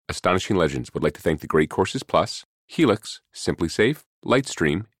Astonishing Legends would like to thank the Great Courses Plus, Helix, Simply Safe,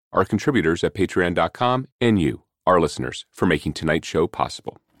 Lightstream, our contributors at patreon.com, and you, our listeners, for making tonight's show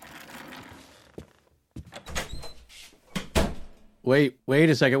possible. Wait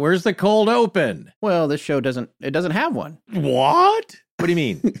a second. Where's the cold open? Well, this show doesn't have one. What? What do you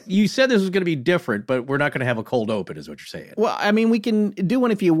mean? You said this was going to be different, but we're not going to have a cold open is what you're saying. Well, I mean, we can do one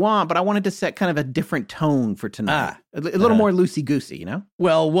if you want, but I wanted to set kind of a different tone for tonight. A little more loosey-goosey, you know?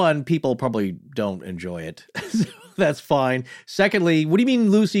 Well, one, people probably don't enjoy it. So that's fine. Secondly, what do you mean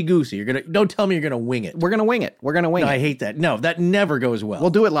loosey-goosey? Don't tell me you're going to wing it. We're going to wing it. No, I hate that. No, that never goes well.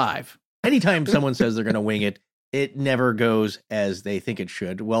 We'll do it live. Anytime someone says they're going to wing it, it never goes as they think it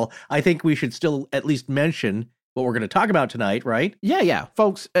should. Well, I think we should still at least mention what we're going to talk about tonight, right? Yeah.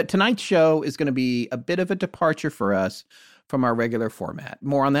 Folks, tonight's show is going to be a bit of a departure for us from our regular format.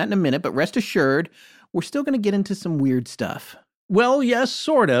 More on that in a minute, but rest assured, we're still going to get into some weird stuff. Well, yes,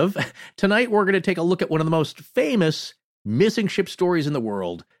 sort of. Tonight, we're going to take a look at one of the most famous missing ship stories in the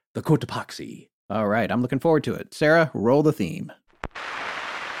world, the Cotopaxi. All right, I'm looking forward to it. Sarah, roll the theme.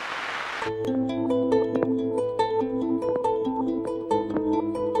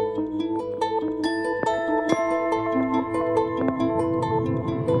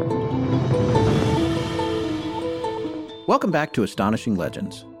 Welcome back to Astonishing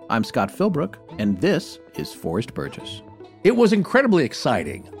Legends. I'm Scott Philbrook, and this is Forrest Burgess. It was incredibly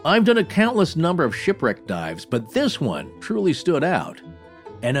exciting. I've done a countless number of shipwreck dives, but this one truly stood out.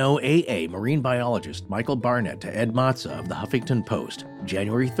 NOAA marine biologist Michael Barnett to Ed Matza of the Huffington Post,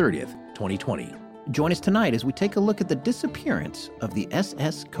 January 30th, 2020. Join us tonight as we take a look at the disappearance of the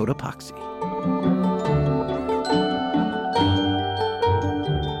SS Cotopaxi.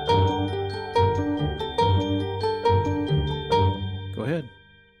 Go ahead.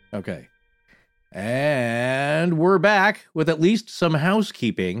 Okay. And we're back with at least some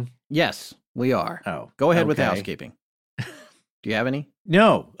housekeeping. Yes, we are. Oh, go ahead with okay. Housekeeping. Do you have any?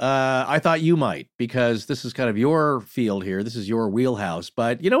 No, I thought you might, because this is kind of your field here. This is your wheelhouse.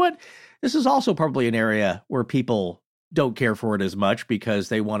 But you know what? This is also probably an area where people don't care for it as much because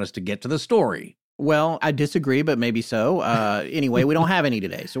they want us to get to the story. Well, I disagree, but maybe so. Anyway, we don't have any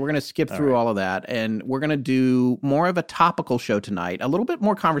today, so we're going to skip through all of that, and we're going to do more of a topical show tonight, a little bit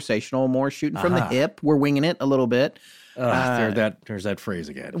more conversational, more shooting from the hip. We're winging it a little bit. There's that phrase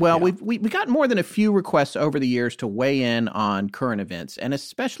again. Well, yeah. We've got more than a few requests over the years to weigh in on current events, and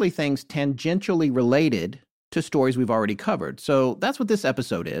especially things tangentially related to stories we've already covered. So that's what this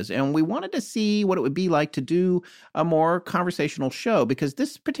episode is. And we wanted to see what it would be like to do a more conversational show, because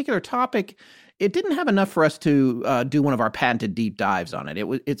this particular topic, it didn't have enough for us to do one of our patented deep dives on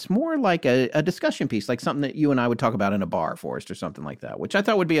it. It's more like a discussion piece, like something that you and I would talk about in a bar, Forrest, or something like that, which I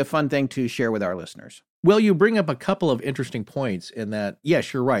thought would be a fun thing to share with our listeners. Well, you bring up a couple of interesting points in that,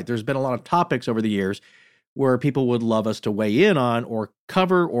 yes, you're right. There's been a lot of topics over the years where people would love us to weigh in on or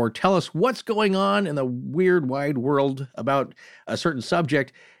cover or tell us what's going on in the weird wide world about a certain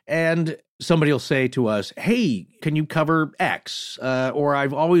subject. And somebody will say to us, hey, can you cover X? Or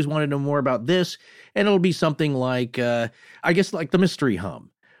I've always wanted to know more about this. And it'll be something like, I guess like the Mystery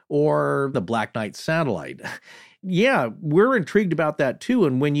Hum or the Black Knight satellite. Yeah, we're intrigued about that too.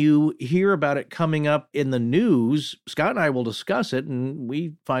 And when you hear about it coming up in the news, Scott and I will discuss it, and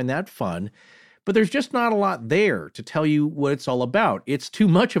we find that fun. But there's just not a lot there to tell you what it's all about. It's too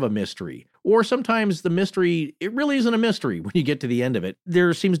much of a mystery. Or sometimes the mystery, it really isn't a mystery when you get to the end of it.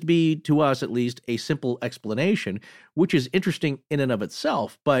 There seems to be, to us at least, a simple explanation, which is interesting in and of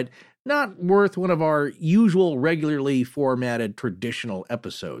itself, but not worth one of our usual, regularly formatted, traditional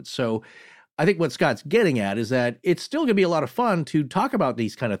episodes. So I think what Scott's getting at is that it's still going to be a lot of fun to talk about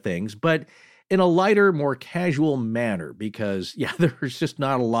these kind of things, but in a lighter, more casual manner, because, yeah, there's just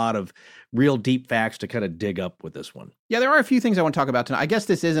not a lot of real deep facts to kind of dig up with this one. Yeah, there are a few things I want to talk about tonight. I guess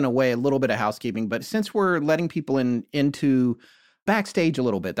this is, in a way, a little bit of housekeeping, but since we're letting people into backstage a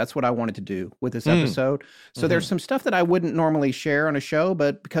little bit, that's what I wanted to do with this episode. So there's some stuff that I wouldn't normally share on a show,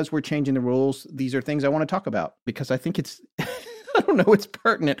 but because we're changing the rules, these are things I want to talk about, because I think it's, I don't know, it's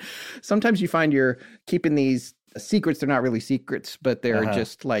pertinent. Sometimes you find you're keeping these secrets, they're not really secrets, but they're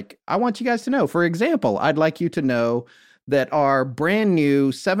just like, I want you guys to know. For example, I'd like you to know that our brand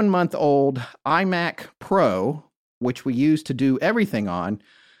new 7-month-old iMac Pro, which we use to do everything on,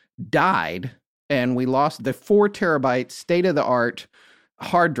 died, and we lost the 4 terabyte state-of-the-art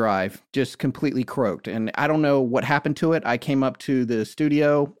hard drive, just completely croaked. And I don't know what happened to it. I came up to the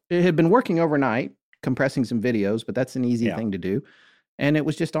studio. It had been working overnight, compressing some videos, but that's an easy thing to do. And it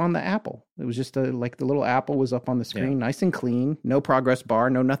was just on the Apple. It was just like the little Apple was up on the screen, nice and clean, no progress bar,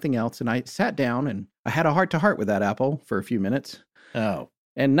 no nothing else. And I sat down and I had a heart-to-heart with that Apple for a few minutes. Oh.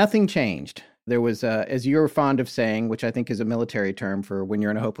 And nothing changed. There was, as you're fond of saying, which I think is a military term for when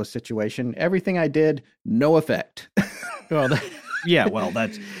you're in a hopeless situation, everything I did, no effect. Well,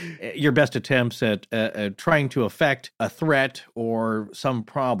 that's your best attempts at trying to affect a threat or some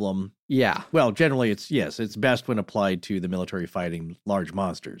problem. Yeah. Well, generally, it's best when applied to the military fighting large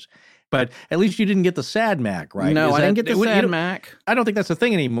monsters. But at least you didn't get the SAD-MAC, right? No, I didn't get the SAD-MAC. I don't think that's a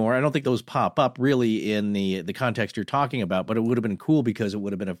thing anymore. I don't think those pop up really in the context you're talking about, but it would have been cool because it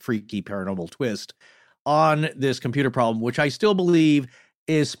would have been a freaky paranormal twist on this computer problem, which I still believe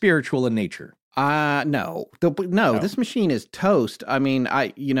is spiritual in nature. No, this machine is toast. I mean,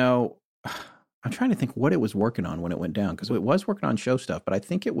 I'm trying to think what it was working on when it went down, because it was working on show stuff, but I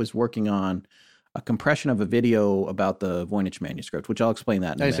think it was working on a compression of a video about the Voynich manuscript, which I'll explain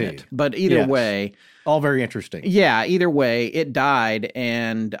that in a minute. But either way, all very interesting. Yeah, either way, it died,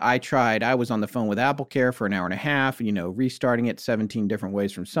 and I was on the phone with AppleCare for an hour and a half, restarting it 17 different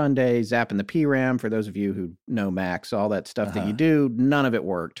ways from Sunday, zapping the PRAM, for those of you who know Macs, all that stuff that you do, none of it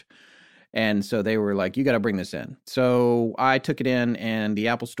worked. And so they were like, you got to bring this in. So I took it in, and the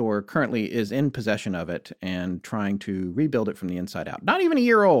Apple Store currently is in possession of it and trying to rebuild it from the inside out. Not even a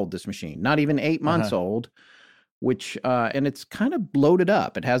year old, this machine, not even 8 months old, which, and it's kind of loaded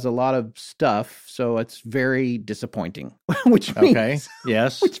up. It has a lot of stuff, so it's very disappointing, which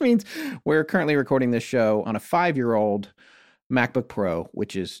means we're currently recording this show on a 5-year-old MacBook Pro,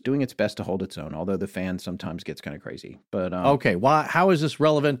 which is doing its best to hold its own, although the fan sometimes gets kind of crazy. But okay, how is this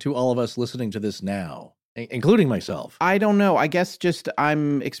relevant to all of us listening to this now, including myself? I don't know. I guess just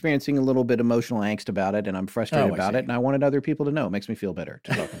I'm experiencing a little bit emotional angst about it, and I'm frustrated about it, and I wanted other people to know. It makes me feel better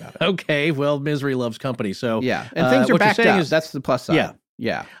to talk about it. Okay, well, misery loves company, so yeah, and things are backed up. That's the plus side.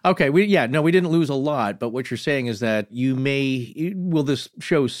 Yeah. Okay. We didn't lose a lot, but what you're saying is that will this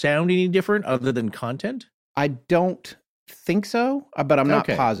show sound any different other than content? I don't think so, but I'm not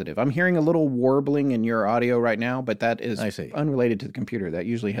positive. I'm hearing a little warbling in your audio right now, but that is unrelated to the computer. That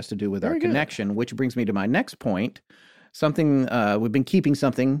usually has to do with our connection, which brings me to my next point. Something we've been keeping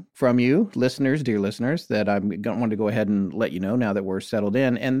something from you, listeners, dear listeners, that I want to go ahead and let you know now that we're settled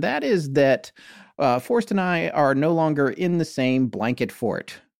in, and that is that Forrest and I are no longer in the same blanket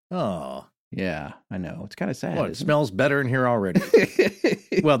fort. Oh. Yeah, I know. It's kind of sad. Well, it smells better in here already.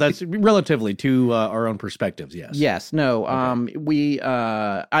 Well, that's relatively to our own perspectives, yes. Yes, no. Okay.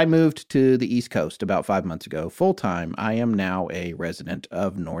 I moved to the East Coast about 5 months ago, full time. I am now a resident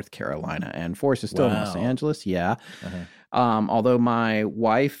of North Carolina, and Forrest is still in Los Angeles. Yeah. Although my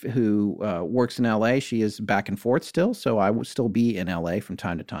wife, who works in LA, she is back and forth still, so I will still be in LA from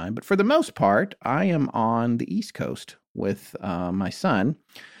time to time. But for the most part, I am on the East Coast with my son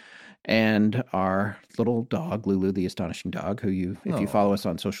and our little dog, Lulu, the astonishing dog, who if you follow us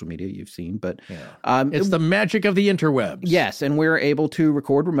on social media, you've seen. But it's the magic of the interwebs. Yes, and we're able to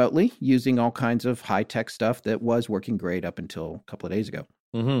record remotely using all kinds of high-tech stuff that was working great up until a couple of days ago.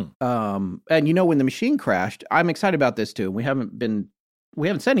 Mm-hmm. And when the machine crashed, I'm excited about this too. We haven't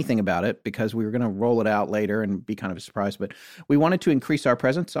said anything about it because we were going to roll it out later and be kind of a surprise, but we wanted to increase our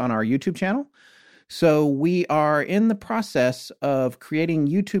presence on our YouTube channel. So we are in the process of creating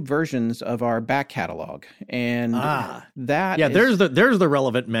YouTube versions of our back catalog, and there's the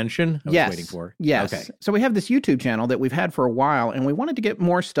relevant mention I was waiting for. Yes. Okay. So we have this YouTube channel that we've had for a while, and we wanted to get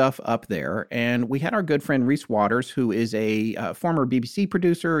more stuff up there. And we had our good friend Reese Waters, who is a former BBC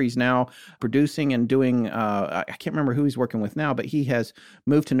producer. He's now producing and doing. I can't remember who he's working with now, but he has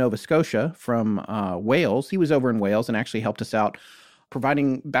moved to Nova Scotia from Wales. He was over in Wales and actually helped us out,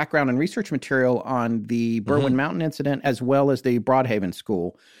 providing background and research material on the Berwyn Mountain incident, as well as the Broadhaven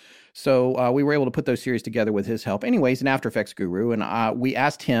School. So we were able to put those series together with his help. Anyways, an After Effects guru, and I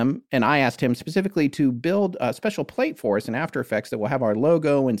asked him specifically to build a special plate for us in After Effects that will have our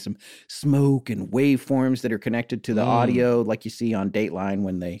logo and some smoke and waveforms that are connected to the audio, like you see on Dateline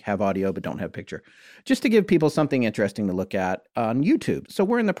when they have audio but don't have picture, just to give people something interesting to look at on YouTube. So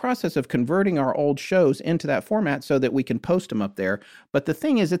we're in the process of converting our old shows into that format so that we can post them up there. But the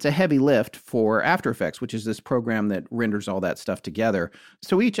thing is, it's a heavy lift for After Effects, which is this program that renders all that stuff together.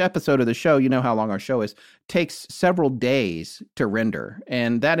 So each episode of the show, you know how long our show is, takes several days to render.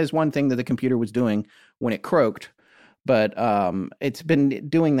 And that is one thing that the computer was doing when it croaked. But it's been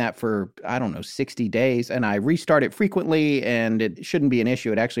doing that for, 60 days. And I restart it frequently, and it shouldn't be an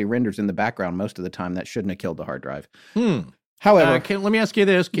issue. It actually renders in the background most of the time. That shouldn't have killed the hard drive. However, let me ask you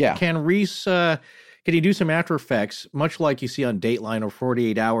this. Can Reese... can you do some After Effects, much like you see on Dateline or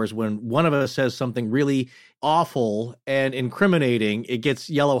 48 Hours, when one of us says something really awful and incriminating, it gets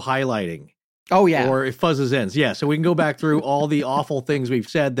yellow highlighting? Oh, yeah. Or it fuzzes ends. Yeah. So we can go back through all the awful things we've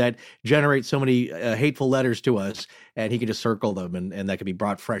said that generate so many hateful letters to us, and he can just circle them, and that can be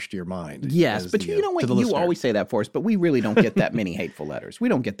brought fresh to your mind. Yes, but you know what? You always say that for us, but we really don't get that many hateful letters. We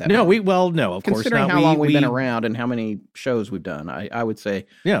don't get that No, many. No, of course not. Considering how long we've been around and how many shows we've done, I would say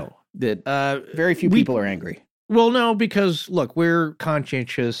that very few people are angry. Well, no, because look, we're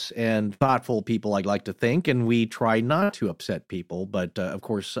conscientious and thoughtful people, I'd like to think, and we try not to upset people. But of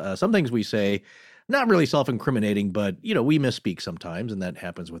course, some things we say, not really self-incriminating, but we misspeak sometimes, and that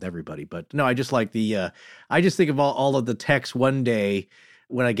happens with everybody. But no, I just like I just think of all of the texts one day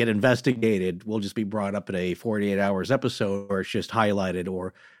when I get investigated will just be brought up in a 48 hours episode, or it's just highlighted,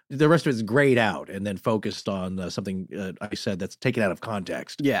 or the rest of it's grayed out and then focused on something I said that's taken out of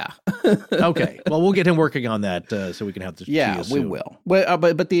context. Yeah. Okay. Well, we'll get him working on that so we can have the Yeah, we will.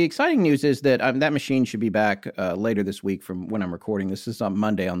 But the exciting news is that that machine should be back later this week from when I'm recording. This is on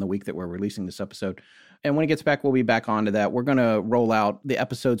Monday, on the week that we're releasing this episode. And when it gets back, we'll be back onto that. We're going to roll out the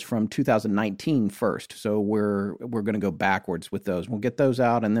episodes from 2019 first. So we're going to go backwards with those. We'll get those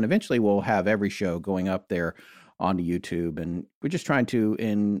out, and then eventually we'll have every show going up there onto YouTube, and we're just trying to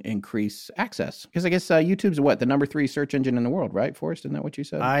increase access. Because I guess YouTube's the number 3 search engine in the world, right, Forrest? Isn't that what you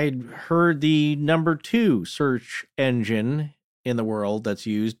said? I heard the number 2 search engine in the world that's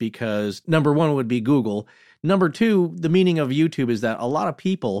used, because number 1 would be Google. Number 2, the meaning of YouTube is that a lot of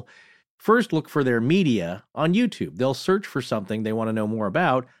people first look for their media on YouTube. They'll search for something they want to know more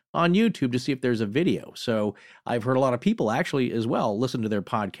about on YouTube to see if there's a video. So I've heard a lot of people actually as well listen to their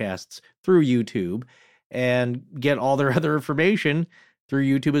podcasts through YouTube and get all their other information through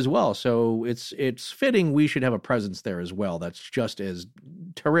YouTube as well. So it's fitting we should have a presence there as well. That's just as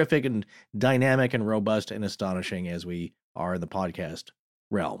terrific and dynamic and robust and astonishing as we are in the podcast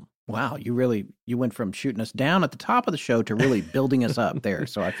realm. Wow, you went from shooting us down at the top of the show to really building us up there.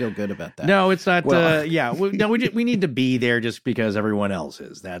 So I feel good about that. No, it's not. We need to be there just because everyone else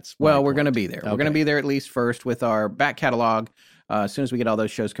is. We're going to be there. Okay. We're going to be there at least first with our back catalog. As soon as we get all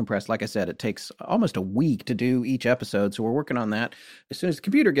those shows compressed, like I said, it takes almost a week to do each episode. So we're working on that. As soon as the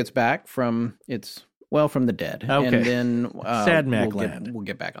computer gets back from the dead. Okay. And then Sad Mac Land. We'll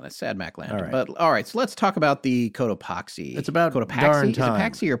get back on that. Sad Mac Land. All right. All right, so let's talk about the Cotopaxi. It's about Cotopaxi. darn time.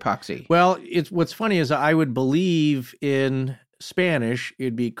 Is it Paxi or Poxy? Well, what's funny is I would believe in Spanish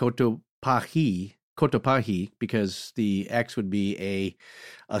it'd be Cotopaxi, because the X would be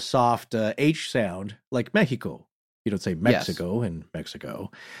a soft H sound like Mexico. You don't say Mexico in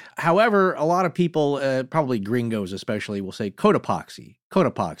Mexico. However, a lot of people, probably gringos especially, will say Cotopaxi.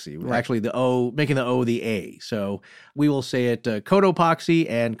 Right. Actually, the O, making the O the A. So we will say it Cotopaxi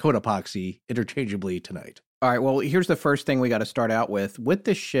and Cotopaxi interchangeably tonight. All right, well, here's the first thing we got to start out with. With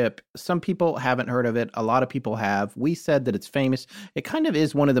this ship, some people haven't heard of it. A lot of people have. We said that it's famous. It kind of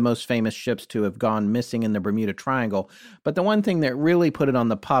is one of the most famous ships to have gone missing in the Bermuda Triangle. But the one thing that really put it on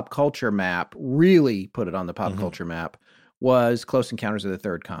the pop culture map, was Close Encounters of the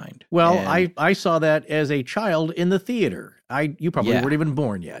Third Kind. Well, I saw that as a child in the theater. You probably weren't even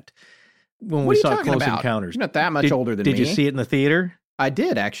born yet when we saw Close Encounters. You're not that much older than me. Did you see it in the theater? I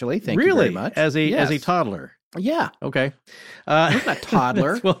did, actually. Thank you very much. As a toddler? Yeah. Okay. I'm not a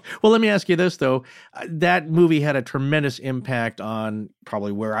toddler. well, let me ask you this, though. That movie had a tremendous impact on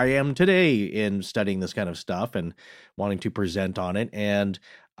probably where I am today in studying this kind of stuff and wanting to present on it. And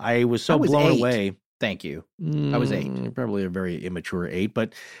I was blown away. Thank you. I was 8. Probably a very immature 8,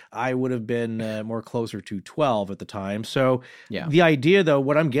 but I would have been more closer to 12 at the time. So the idea, though,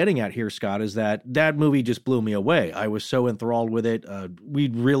 what I'm getting at here, Scott, is that movie just blew me away. I was so enthralled with it.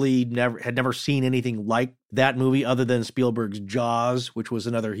 We'd really never seen anything like that movie other than Spielberg's Jaws, which was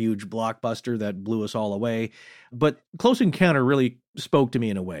another huge blockbuster that blew us all away. But Close Encounter really spoke to me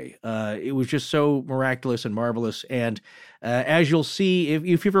in a way. It was just so miraculous and marvelous. And as you'll see, if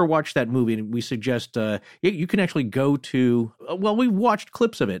you've ever watched that movie, we suggest you can actually go to, we watched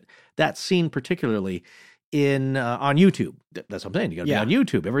clips of it, that scene particularly, on YouTube. That's what I'm saying. You got to be on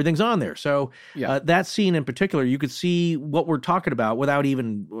YouTube. Everything's on there. So that scene in particular, you could see what we're talking about without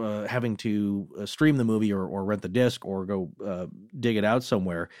even having to stream the movie or rent the disc or go dig it out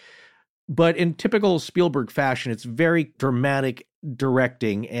somewhere. But in typical Spielberg fashion, it's very dramatic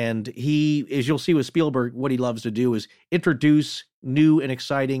directing. And as you'll see with Spielberg, what he loves to do is introduce new and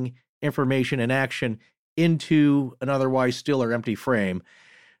exciting information and action into an otherwise still or empty frame.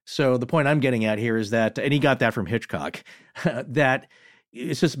 So the point I'm getting at here is that, and he got that from Hitchcock, that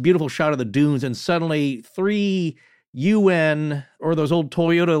it's this beautiful shot of the dunes, and suddenly 3 UN or those old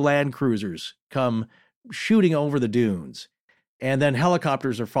Toyota Land Cruisers come shooting over the dunes. And then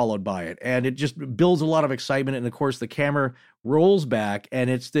helicopters are followed by it. And it just builds a lot of excitement. And of course, the camera rolls back,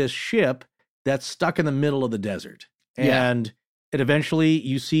 and it's this ship that's stuck in the middle of the desert. Yeah. And it eventually,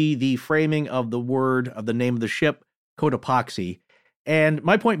 you see the framing of the name of the ship, Cotopaxi. And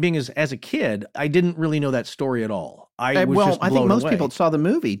my point being is, as a kid, I didn't really know that story at all. I think most people that saw the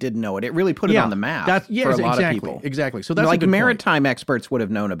movie didn't know it. It really put it on the map for a lot of people. Exactly. So that's like a good maritime experts would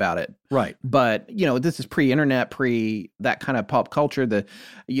have known about it. Right. But, this is pre-internet, that kind of pop culture.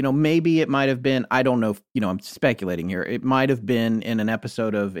 Maybe it might have been, I don't know, I'm speculating here. It might have been in an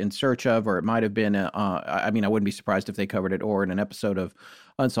episode of In Search of, or it might have been, I wouldn't be surprised if they covered it, or in an episode of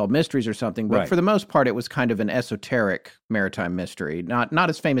Unsolved Mysteries or something. But for the most part, it was kind of an esoteric maritime mystery. Not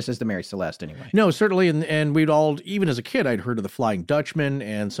as famous as the Mary Celeste anyway. No, certainly. And we'd all, even as a kid, I'd heard of the Flying Dutchman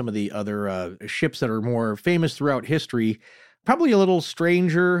and some of the other ships that are more famous throughout history. Probably a little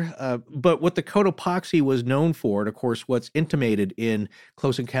stranger, but what the Cotopaxi was known for, and of course what's intimated in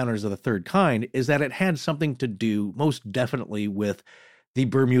Close Encounters of the Third Kind, is that it had something to do most definitely with the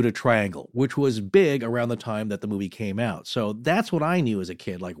Bermuda Triangle, which was big around the time that the movie came out. So that's what I knew as a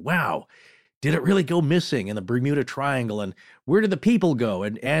kid. Like, wow, did it really go missing in the Bermuda Triangle? And where did the people go?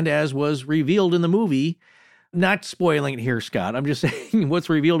 And as was revealed in the movie, not spoiling it here, Scott, I'm just saying what's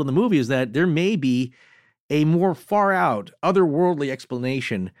revealed in the movie is that there may be a more far out, otherworldly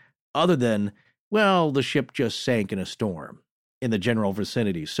explanation other than, well, the ship just sank in a storm in the general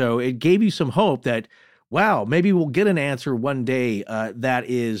vicinity. So it gave you some hope that, wow, maybe we'll get an answer one day that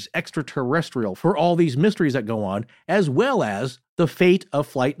is extraterrestrial for all these mysteries that go on, as well as the fate of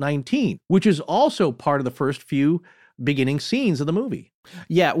Flight 19, which is also part of the first few beginning scenes of the movie.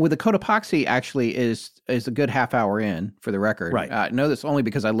 Yeah, well, the Cotopaxi actually is a good half hour in, for the record. Right. I know this only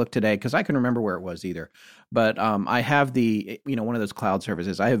because I looked today, because I can remember where it was either. But I have one of those cloud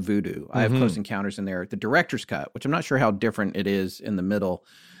services. I have Vudu. I have Close Encounters in there. The director's cut, which I'm not sure how different it is in the middle.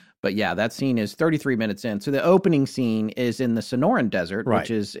 But yeah, that scene is 33 minutes in. So the opening scene is in the Sonoran Desert, which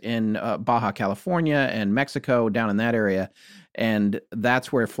is in Baja California and Mexico, down in that area. And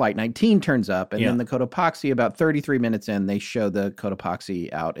that's where Flight 19 turns up. And then the Cotopaxi, about 33 minutes in, they show the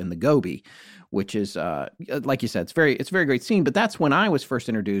Cotopaxi out in the Gobi, which is, like you said, it's a very great scene. But that's when I was first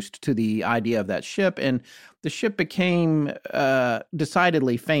introduced to the idea of that ship. And the ship became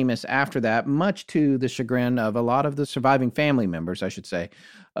decidedly famous after that, much to the chagrin of a lot of the surviving family members, I should say,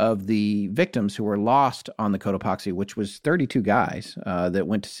 of the victims who were lost on the Cotopaxi, which was 32 guys that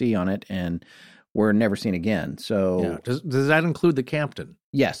went to sea on it and were never seen again. So, does that include the captain?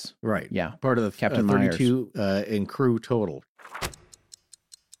 Yes. Right. Yeah. Part of the Captain 32 in crew total.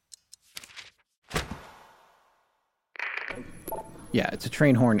 Yeah, it's a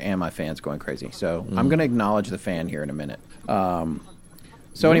train horn and my fan's going crazy. So I'm going to acknowledge the fan here in a minute.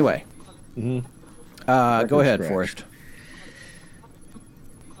 Anyway, go ahead, Forrest.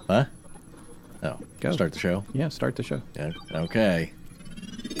 Huh? Oh, Go. Start the show? Yeah, start the show. Yeah. Okay.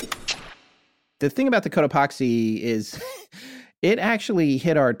 The thing about the Cotopaxi is it actually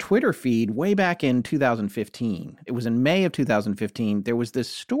hit our Twitter feed way back in 2015. It was in May of 2015. There was this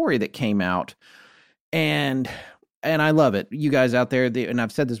story that came out, and I love it. You guys out there, and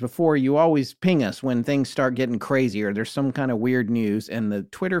I've said this before, you always ping us when things start getting crazy or there's some kind of weird news, and the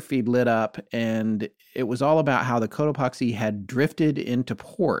Twitter feed lit up, and it was all about how the Cotopaxi had drifted into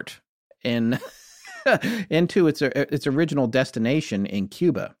port and into its original destination in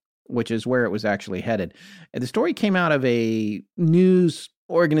Cuba, which is where it was actually headed. And the story came out of a news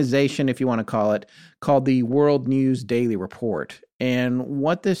organization, if you want to call it, called the World News Daily Report. And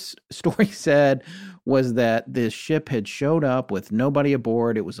what this story said was that this ship had showed up with nobody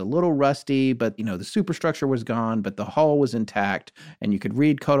aboard. It was a little rusty, but the superstructure was gone, but the hull was intact, and you could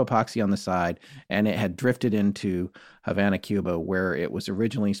read Cotopaxi on the side, and it had drifted into Havana, Cuba, where it was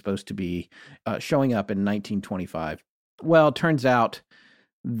originally supposed to be showing up in 1925. Well, it turns out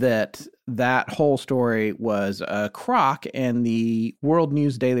that whole story was a crock, and the World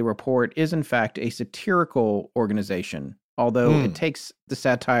News Daily Report is in fact a satirical organization, although it takes the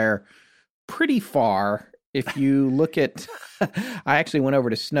satire pretty far. If you look at, I actually went over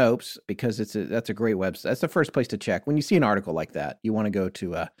to Snopes because that's a great website. That's the first place to check. When you see an article like that, you want to go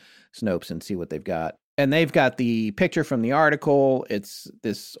to Snopes and see what they've got. And they've got the picture from the article. It's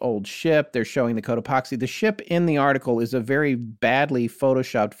this old ship. They're showing the Cotopaxi. The ship in the article is a very badly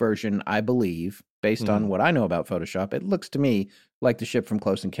photoshopped version, I believe, based on what I know about Photoshop. It looks to me like the ship from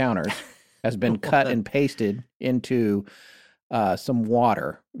Close Encounters has been cut and pasted into some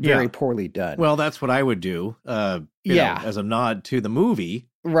water. Very poorly done. Well, that's what I would do. As a nod to the movie.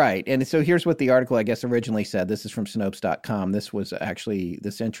 Right. And so here's what the article, I guess, originally said. This is from Snopes.com.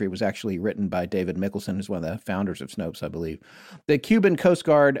 This entry was actually written by David Mickelson, who's one of the founders of Snopes, I believe. The Cuban Coast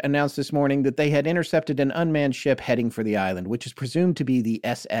Guard announced this morning that they had intercepted an unmanned ship heading for the island, which is presumed to be the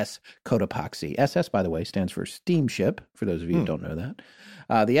SS Cotopaxi. SS, by the way, stands for steamship, for those of you who don't know that.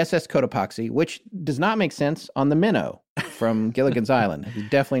 The SS Cotopaxi, which does not make sense on the minnow from Gilligan's Island. It's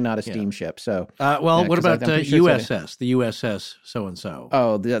definitely not a steamship. So, what about the USS? The USS so-and-so.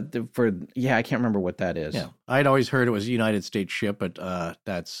 Oh, I can't remember what that is. Yeah, I'd always heard it was a United States ship, but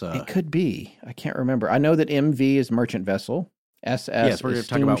that's... It could be. I can't remember. I know that MV is merchant vessel. SS yes, we're going to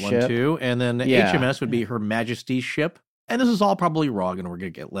talk about one too. And then HMS would be Her Majesty's ship. And this is all probably wrong, and we're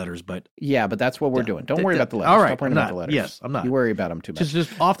going to get letters, but... Yeah, but that's what we're doing. Don't worry about the letters. All right, Stop worrying about the letters. Yes, I'm not. You worry about them too much.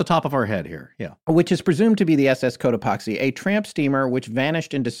 Just off the top of our head here, yeah. Which is presumed to be the SS Cotopaxi, a tramp steamer which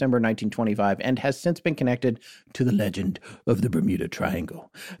vanished in December 1925 and has since been connected to the legend of the Bermuda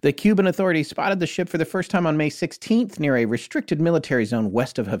Triangle. The Cuban authorities spotted the ship for the first time on May 16th near a restricted military zone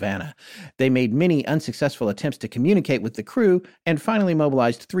west of Havana. They made many unsuccessful attempts to communicate with the crew and finally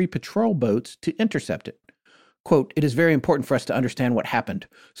mobilized 3 patrol boats to intercept it. Quote, "It is very important for us to understand what happened.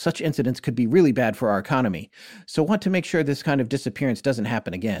 Such incidents could be really bad for our economy. So want to make sure this kind of disappearance doesn't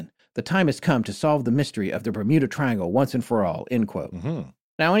happen again. The time has come to solve the mystery of the Bermuda Triangle once and for all," end quote. Mm-hmm.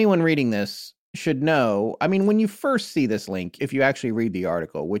 Now, anyone reading this should know, I mean, when you first see this link, if you actually read the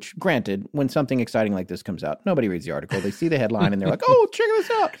article, which granted, when something exciting like this comes out, nobody reads the article. They see the headline and they're like, oh, check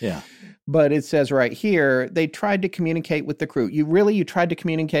this out. Yeah. But it says right here, they tried to communicate with the crew. You tried to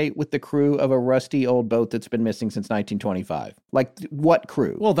communicate with the crew of a rusty old boat that's been missing since 1925. Like, what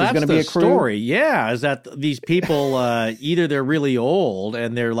crew? Well, that's going to the be a crew? Story. Yeah, is that these people, either they're really old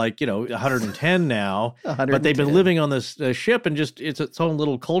and they're like, 110 now, 110. But they've been living on this ship and just it's its own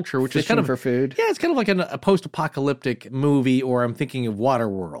little culture, which Fishing is kind of for food. Yeah, it's kind of like a post-apocalyptic movie, or I'm thinking of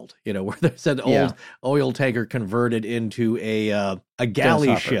Waterworld, where there's an old oil tanker converted into a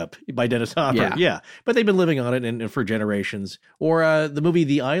galley ship by Dennis Hopper. Yeah. But they've been living on it and for generations. Or the movie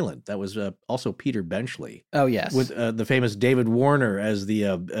The Island, that was also Peter Benchley. Oh, yes. With the famous David Warner as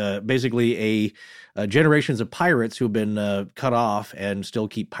the basically generations of pirates who have been cut off and still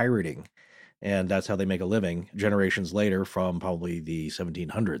keep pirating. And that's how they make a living generations later from probably the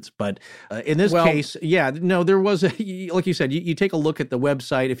 1700s. But in this case, there was, like you said, you take a look at the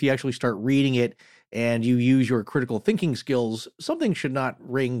website. If you actually start reading it and you use your critical thinking skills, something should not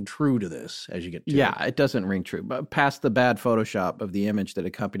ring true to this as you get to it. It doesn't ring true. But past the bad Photoshop of the image that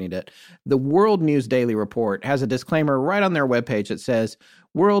accompanied it, the World News Daily Report has a disclaimer right on their webpage that says,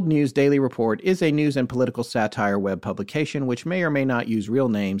 World News Daily Report is a news and political satire web publication which may or may not use real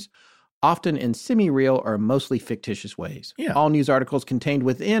names, often in semi-real or mostly fictitious ways. Yeah. All news articles contained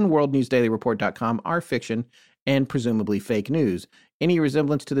within worldnewsdailyreport.com are fiction and presumably fake news. Any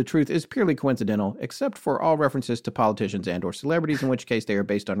resemblance to the truth is purely coincidental, except for all references to politicians and or celebrities, in which case they are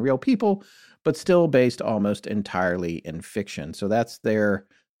based on real people, but still based almost entirely in fiction. So that's their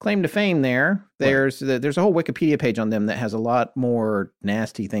claim to fame there. There's a whole Wikipedia page on them that has a lot more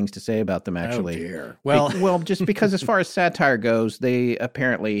nasty things to say about them, actually. Oh, dear. Well, just because as far as satire goes, they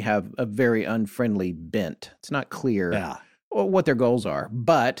apparently have a very unfriendly bent. It's not clear what their goals are.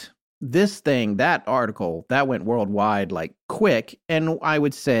 But this thing, that article, that went worldwide like quick. And I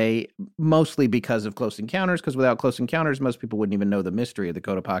would say mostly because of Close Encounters, because without Close Encounters, most people wouldn't even know the mystery of the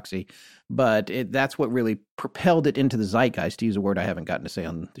Cotopaxi. But that's what really propelled it into the zeitgeist, to use a word I haven't gotten to say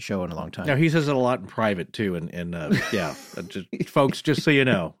on the show in a long time. Now, he says it a lot in private, too. And folks, just so you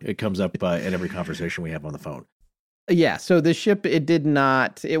know, it comes up in every conversation we have on the phone. Yeah, so the ship, it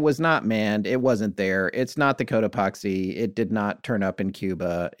was not manned. It wasn't there. It's not the Cotopaxi. It did not turn up in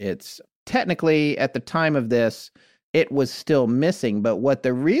Cuba. It's technically, at the time of this, it was still missing. But what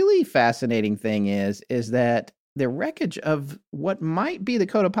the really fascinating thing is that the wreckage of what might be the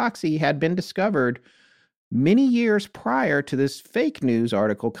Cotopaxi had been discovered many years prior to this fake news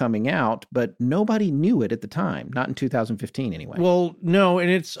article coming out, but nobody knew it at the time. Not in 2015, anyway. Well, no,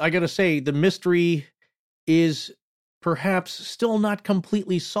 and I got to say, the mystery is perhaps still not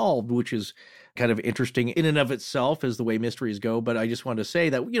completely solved, which is kind of interesting in and of itself as the way mysteries go. But I just wanted to say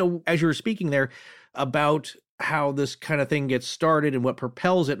that, as you were speaking there about how this kind of thing gets started and what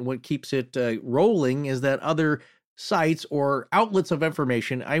propels it and what keeps it rolling is that other sites or outlets of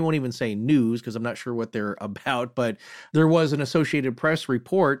information, I won't even say news because I'm not sure what they're about, but there was an Associated Press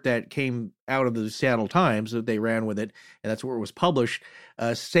report that came out of the Seattle Times that they ran with it, and that's where it was published,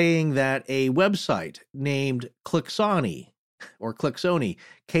 saying that a website named Clixony, or Clixony,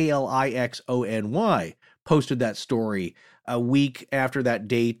 Klixony, posted that story a week after that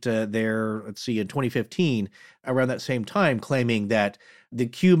date there, let's see, in 2015, around that same time, claiming that the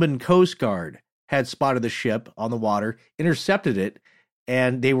Cuban Coast Guard had spotted the ship on the water, intercepted it,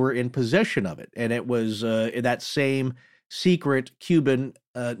 and they were in possession of it. And it was in that same secret Cuban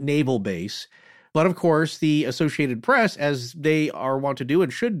naval base. But of course, the Associated Press, as they are wont to do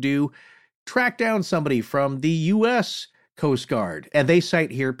and should do, track down somebody from the U.S. Coast Guard. And they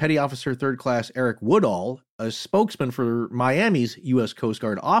cite here Petty Officer Third Class Eric Woodall, a spokesman for Miami's U.S. Coast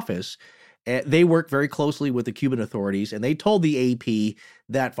Guard office. They work very closely with the Cuban authorities, and they told the AP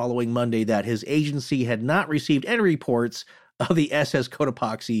that following Monday that his agency had not received any reports of the SS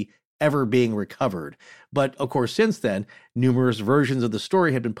Cotopaxi ever being recovered. But of course, since then, numerous versions of the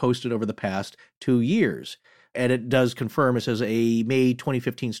story have been posted over the past 2 years. And it does confirm, it says a May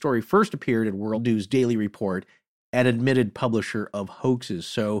 2015 story first appeared in World News Daily Report, an admitted publisher of hoaxes.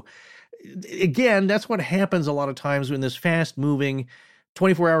 So again, that's what happens a lot of times in this fast-moving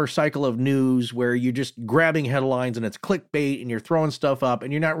 24-hour cycle of news where you're just grabbing headlines and it's clickbait and you're throwing stuff up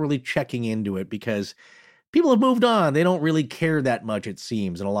and you're not really checking into it because people have moved on. They don't really care that much, it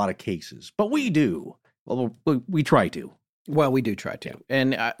seems, in a lot of cases. But we do. Well, we try to. Well, we do try to.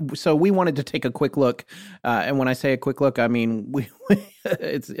 And so we wanted to take a quick look. And when I say a quick look, I mean,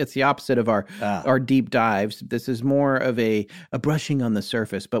 it's the opposite of our deep dives. This is more of a brushing on the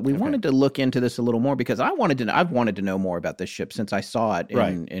surface. But we wanted to look into this a little more because I've wanted to know more about this ship since I saw it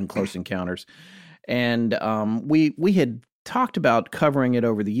in Close Encounters. And we had talked about covering it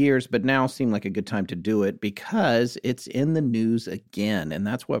over the years, but now seemed like a good time to do it because it's in the news again. And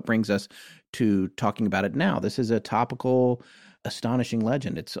that's what brings us to talking about it now. This is a topical, astonishing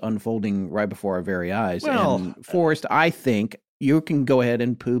legend. It's unfolding right before our very eyes. Well, and Forrest, I think you can go ahead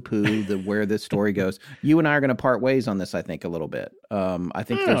and poo-poo where this story goes. You and I are going to part ways on this, I think, a little bit. I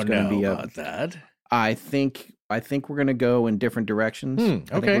think there's going to be about that. I think we're going to go in different directions.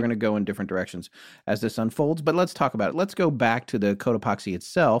 I think we're going to go in different directions as this unfolds. But let's talk about it. Let's go back to the Cotopaxi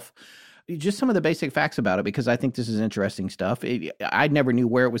itself. Just some of the basic facts about it, because I think this is interesting stuff. I never knew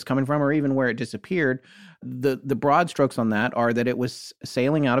where it was coming from or even where it disappeared. The broad strokes on that are that it was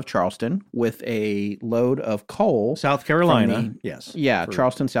sailing out of Charleston with a load of coal. South Carolina, yes. Yeah,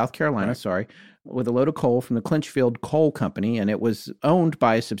 Charleston, South Carolina, sorry. With a load of coal from the Clinchfield Coal Company, and it was owned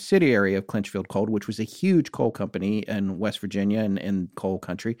by a subsidiary of Clinchfield Coal, which was a huge coal company in West Virginia and in coal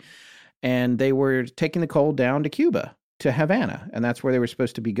country. And they were taking the coal down to Cuba, to Havana, and that's where they were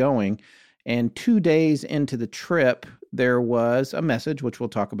supposed to be going. And 2 days into the trip, there was a message, which we'll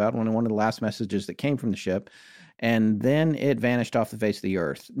talk about, one of the last messages that came from the ship, and then it vanished off the face of the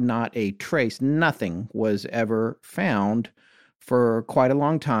earth. Not a trace, nothing was ever found for quite a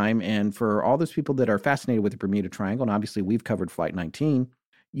long time. And for all those people that are fascinated with the Bermuda Triangle, and obviously we've covered Flight 19,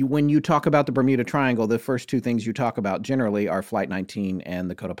 when you talk about the Bermuda Triangle, the first two things you talk about generally are Flight 19 and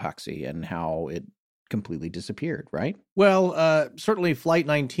the Cotopaxi and how it completely disappeared, right? Well, certainly Flight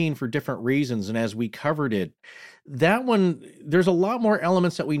 19 for different reasons. And as we covered it, that one, there's a lot more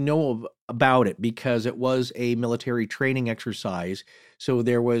elements that we know about it because it was a military training exercise. So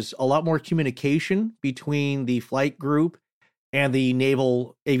there was a lot more communication between the flight group and the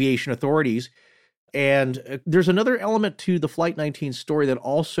Naval Aviation Authorities. And there's another element to the Flight 19 story that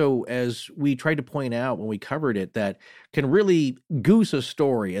also, as we tried to point out when we covered it, that can really goose a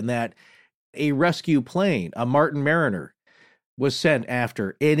story, and that a rescue plane, a Martin Mariner, was sent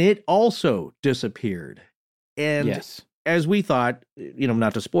after, and it also disappeared. And as we thought,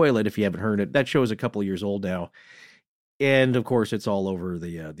 not to spoil it if you haven't heard it, that show is a couple of years old now. And of course, it's all over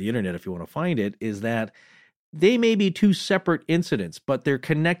the internet if you want to find it, is that they may be two separate incidents, but they're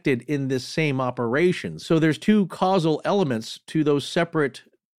connected in this same operation. So there's two causal elements to those separate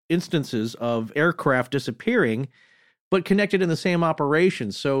instances of aircraft disappearing, but connected in the same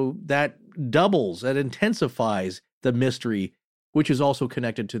operation. So that doubles, that intensifies the mystery, which is also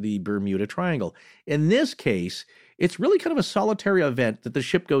connected to the Bermuda Triangle. In this case, it's really kind of a solitary event that the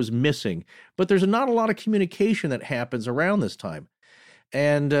ship goes missing, but there's not a lot of communication that happens around this time.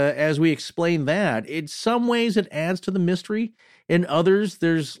 And as we explain that, in some ways it adds to the mystery. In others,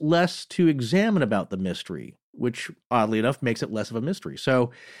 there's less to examine about the mystery, which oddly enough makes it less of a mystery.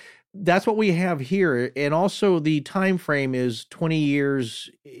 So that's what we have here. And also the time frame is 20 years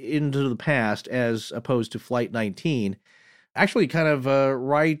into the past as opposed to Flight 19. Actually kind of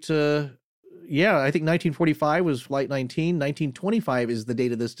I think 1945 was Flight 19. 1925 is the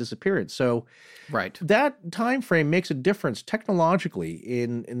date of this disappearance. So that time frame makes a difference technologically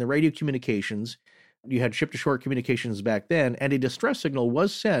in the radio communications. You had ship-to-shore communications back then, and a distress signal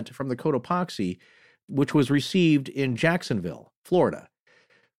was sent from the Cotopaxi, which was received in Jacksonville, Florida.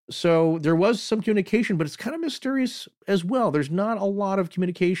 So there was some communication, but it's kind of mysterious as well. There's not a lot of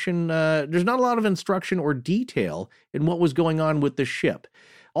communication. There's not a lot of instruction or detail in what was going on with the ship.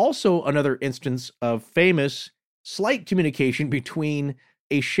 Also, another instance of famous slight communication between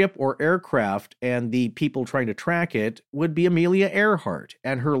a ship or aircraft and the people trying to track it would be Amelia Earhart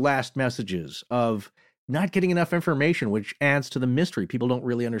and her last messages of not getting enough information, which adds to the mystery. People don't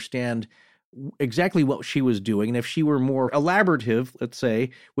really understand exactly what she was doing. And if she were more elaborative, let's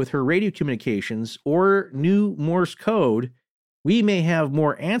say, with her radio communications or knew Morse code, we may have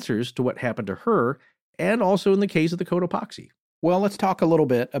more answers to what happened to her, and also in the case of the Cotopaxi. Well, let's talk a little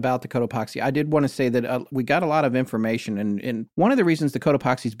bit about the Cotopaxi. I did want to say that we got a lot of information, and one of the reasons the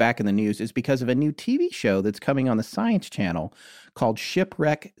Cotopaxi is back in the news is because of a new TV show that's coming on the Science Channel called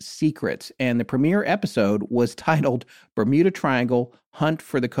Shipwreck Secrets, and the premiere episode was titled Bermuda Triangle Hunt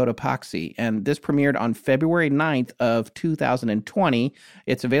for the Cotopaxi, and this premiered on February 9th of 2020.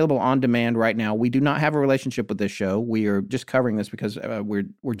 It's available on demand right now. We do not have a relationship with this show. We are just covering this because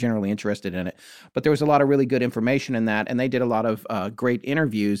we're generally interested in it, but there was a lot of really good information in that, and they did a lot of great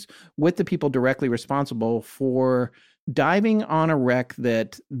interviews with the people directly responsible for diving on a wreck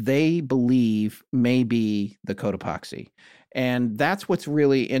that they believe may be the Cotopaxi. And that's what's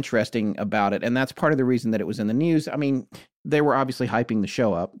really interesting about it. And that's part of the reason that it was in the news. I mean, they were obviously hyping the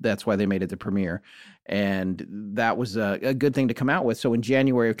show up. That's why they made it the premiere. And that was a good thing to come out with. So in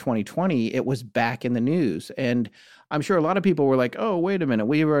January of 2020, it was back in the news. And I'm sure a lot of people were like, oh, wait a minute,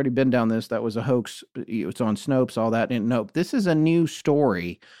 we've already been down this. That was a hoax. It's on Snopes, all that. And nope, this is a new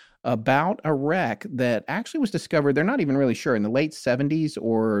story about a wreck that actually was discovered, they're not even really sure, in the late 70s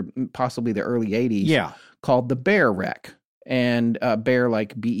or possibly the early 80s. Yeah. Called the Bear Wreck. And Bear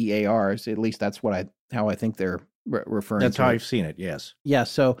like BEARs, at least that's how I think they're referring to it. That's how I've seen it, yes. Yeah,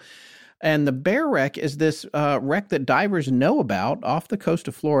 so, and the Bear Wreck is this wreck that divers know about off the coast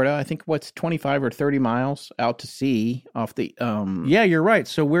of Florida. I think 25 or 30 miles out to sea off the... Yeah, you're right.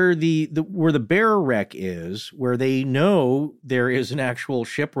 So where the Bear Wreck is, where they know there is an actual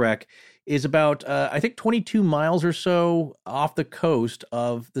shipwreck, is about, I think, 22 miles or so off the coast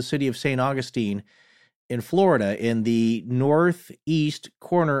of the city of St. Augustine in Florida, in the northeast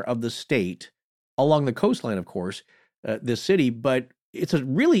corner of the state, along the coastline, of course, this city. But it's a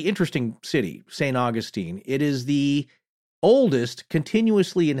really interesting city, St. Augustine. It is the oldest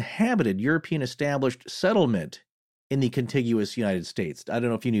continuously inhabited European established settlement in the contiguous United States. I don't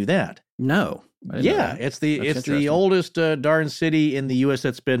know if you knew that. No. Yeah, it's the oldest darn city in the U.S.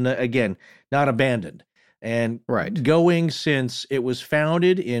 that's been, again, not abandoned. And going since it was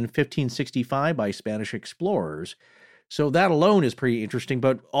founded in 1565 by Spanish explorers. So that alone is pretty interesting.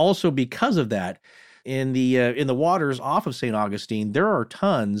 But also because of that, in the waters off of St. Augustine, there are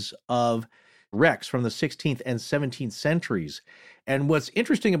tons of wrecks from the 16th and 17th centuries. And what's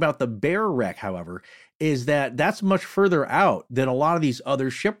interesting about the Bear Wreck, however, is that that's much further out than a lot of these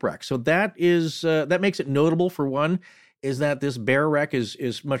other shipwrecks. So that is that makes it notable, for one, is that this Bear Wreck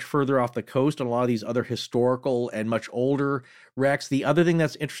is much further off the coast than a lot of these other historical and much older wrecks. The other thing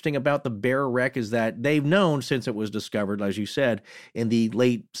that's interesting about the Bear Wreck is that they've known since it was discovered, as you said, in the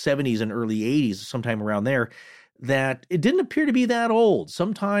late 70s and early 80s, sometime around there, that it didn't appear to be that old.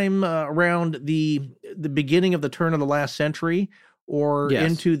 Sometime around the beginning of the turn of the last century, or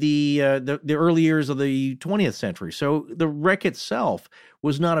into the early years of the 20th century. So the wreck itself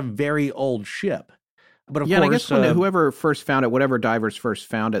was not a very old ship. But of course, I guess whoever first found it, whatever divers first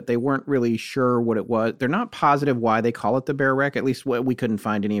found it, they weren't really sure what it was. They're not positive why they call it the Bear Wreck. At least we couldn't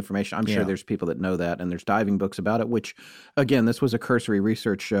find any information. I'm sure there's people that know that, and there's diving books about it, which, again, this was a cursory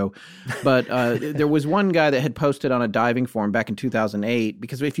research show. But there was one guy that had posted on a diving forum back in 2008,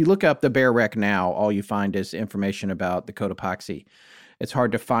 because if you look up the Bear Wreck now, all you find is information about the Cotopaxi. It's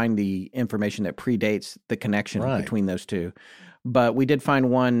hard to find the information that predates the connection between those two. But we did find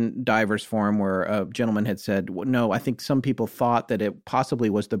one divers forum where a gentleman had said, no, I think some people thought that it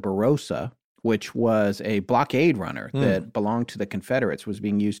possibly was the Barossa, which was a blockade runner that belonged to the Confederates, was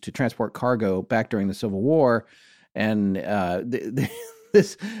being used to transport cargo back during the Civil War. And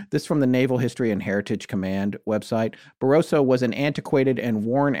this from the Naval History and Heritage Command website. Barossa was an antiquated and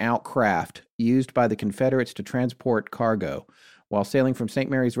worn-out craft used by the Confederates to transport cargo. While sailing from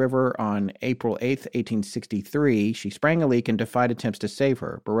St. Mary's River on April 8th, 1863, she sprang a leak and defied attempts to save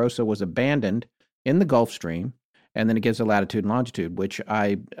her. Barossa was abandoned in the Gulf Stream, and then it gives a latitude and longitude, which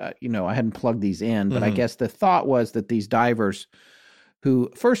I hadn't plugged these in, but I guess the thought was that these divers who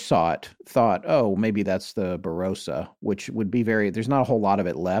first saw it thought, oh, maybe that's the Barossa, which would be there's not a whole lot of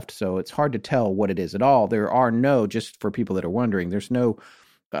it left, so it's hard to tell what it is at all. There are just for people that are wondering, there's no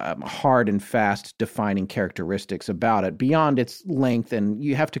hard and fast defining characteristics about it beyond its length, and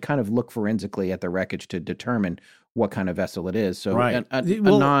you have to kind of look forensically at the wreckage to determine what kind of vessel it is. So Right. a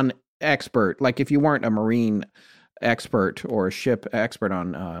non-expert, like if you weren't a marine expert or a ship expert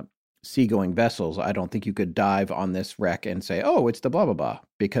on seagoing vessels, I don't think you could dive on this wreck and say, oh, it's the blah, blah, blah,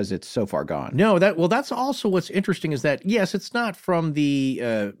 because it's so far gone. No, that's also what's interesting is that, yes, it's not from the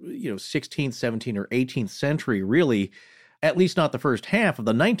 16th, 17th, or 18th century, really, at least not the first half of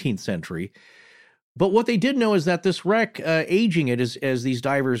the 19th century. But what they did know is that this wreck, aging it as these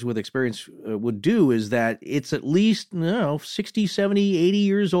divers with experience would do, is that it's at least 60, 70, 80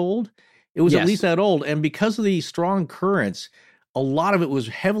 years old. It was at least that old. And because of the strong currents, a lot of it was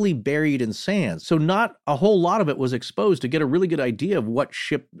heavily buried in sand. So not a whole lot of it was exposed to get a really good idea of what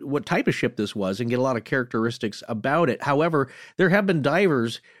type of ship this was and get a lot of characteristics about it. However, there have been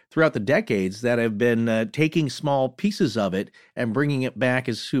divers throughout the decades that have been taking small pieces of it and bringing it back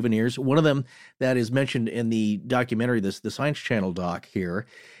as souvenirs. One of them that is mentioned in the documentary, the Science Channel doc here,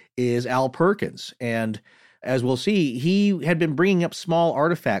 is Al Perkins. And as we'll see, he had been bringing up small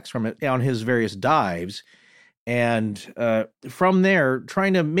artifacts from it on his various dives, and from there,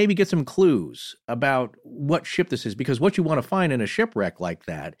 trying to maybe get some clues about what ship this is, because what you want to find in a shipwreck like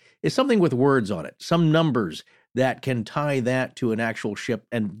that is something with words on it, some numbers that can tie that to an actual ship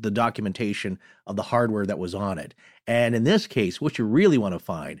and the documentation of the hardware that was on it. And in this case, what you really want to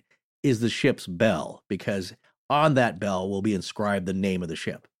find is the ship's bell, because on that bell will be inscribed the name of the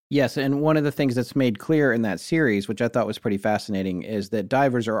ship. Yes, and one of the things that's made clear in that series, which I thought was pretty fascinating, is that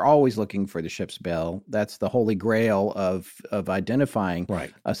divers are always looking for the ship's bell. That's the holy grail of identifying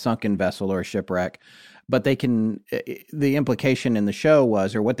a sunken vessel or a shipwreck. But the implication in the show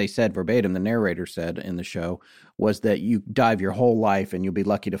was, or what they said verbatim, the narrator said in the show, was that you dive your whole life and you'll be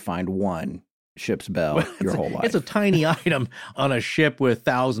lucky to find one ship's bell your whole life. It's a tiny item on a ship with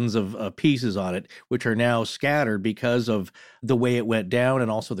thousands of pieces on it, which are now scattered because of the way it went down and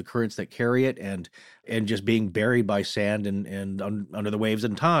also the currents that carry it and just being buried by sand and under the waves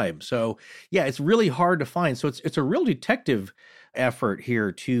in time. So yeah, it's really hard to find. So it's a real detective effort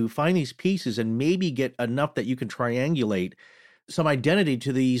here to find these pieces and maybe get enough that you can triangulate some identity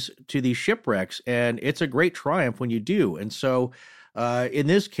to these shipwrecks. And it's a great triumph when you do. And so in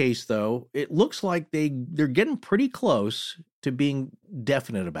this case, though, it looks like they're getting pretty close to being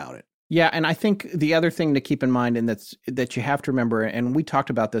definite about it. Yeah, and I think the other thing to keep in mind, and that you have to remember, and we talked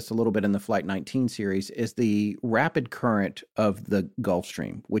about this a little bit in the Flight 19 series, is the rapid current of the Gulf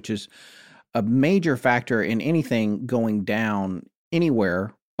Stream, which is a major factor in anything going down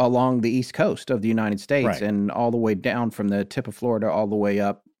anywhere along the East Coast of the United States, and all the way down from the tip of Florida all the way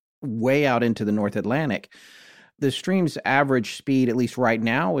up, way out into the North Atlantic. The stream's average speed, at least right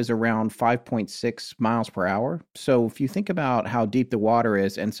now, is around 5.6 miles per hour. So if you think about how deep the water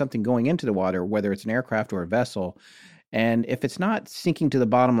is and something going into the water, whether it's an aircraft or a vessel, and if it's not sinking to the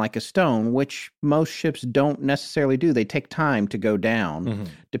bottom like a stone, which most ships don't necessarily do, they take time to go down,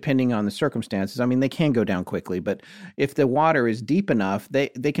 depending on the circumstances. I mean, they can go down quickly, but if the water is deep enough, they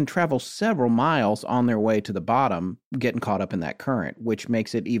can travel several miles on their way to the bottom, getting caught up in that current, which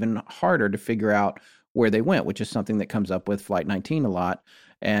makes it even harder to figure out where they went, which is something that comes up with Flight 19 a lot,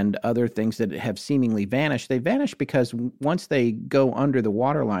 and other things that have seemingly vanished. They vanish because once they go under the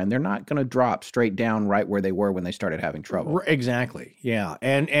waterline, they're not going to drop straight down right where they were when they started having trouble. Exactly, yeah.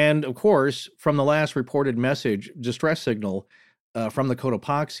 And of course, from the last reported distress signal from the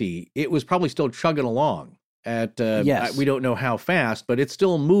Cotopaxi, it was probably still chugging along at, we don't know how fast, but it's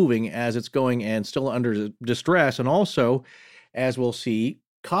still moving as it's going and still under distress. And also, as we'll see,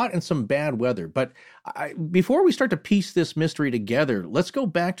 caught in some bad weather. But before we start to piece this mystery together, let's go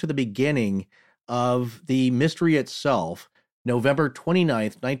back to the beginning of the mystery itself, November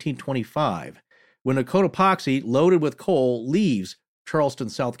 29th, 1925, when a Cotopaxi loaded with coal leaves Charleston,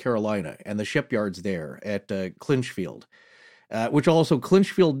 South Carolina, and the shipyards there at Clinchfield, which also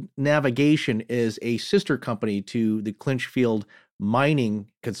Clinchfield Navigation is a sister company to the Clinchfield Mining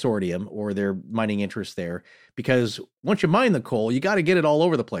Consortium, or their mining interests there, because once you mine the coal, you got to get it all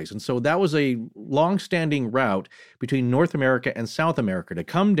over the place. And so that was a long-standing route between North America and South America to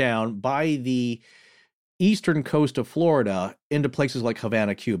come down by the eastern coast of Florida into places like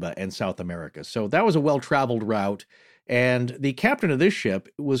Havana, Cuba, and South America. So that was a well-traveled route. And the captain of this ship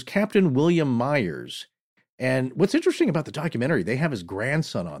was Captain William Myers. And what's interesting about the documentary, they have his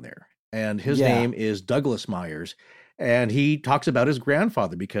grandson on there, and his name is Douglas Myers. And he talks about his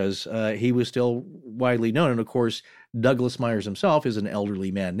grandfather because he was still widely known. And of course, Douglas Myers himself is an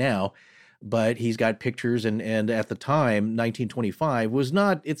elderly man now, but he's got pictures. And at the time, 1925 it's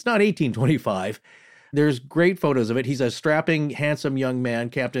not 1825. There's great photos of it. He's a strapping, handsome young man,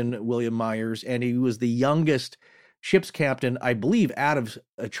 Captain William Myers, and he was the youngest ship's captain, I believe, out of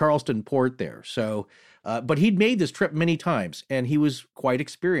Charleston port there. So, but he'd made this trip many times, and he was quite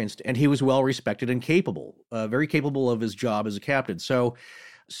experienced, and he was well respected and capable, very capable of his job as a captain. So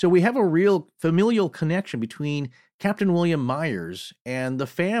we have a real familial connection between Captain William Myers and the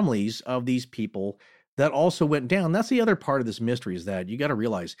families of these people that also went down. That's the other part of this mystery, is that you got to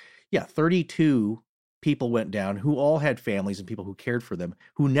realize, 32 people went down who all had families and people who cared for them,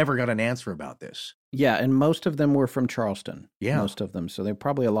 who never got an answer about this. Yeah, and most of them were from Charleston. Yeah. Most of them. So they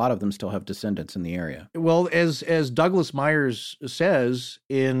probably, a lot of them still have descendants in the area. Well, as Douglas Myers says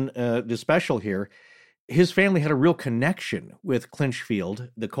in the special here, his family had a real connection with Clinchfield,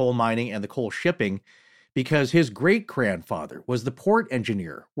 the coal mining and the coal shipping, because his great-grandfather was the port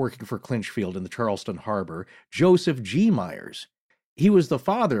engineer working for Clinchfield in the Charleston harbor, Joseph G. Myers. He was the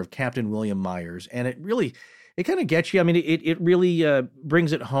father of Captain William Myers, and it kind of gets you. I mean, it really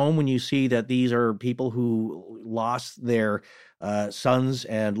brings it home when you see that these are people who lost their sons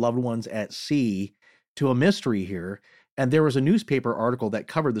and loved ones at sea to a mystery here. And there was a newspaper article that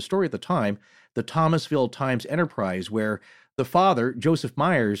covered the story at the time, the Thomasville Times-Enterprise, where the father, Joseph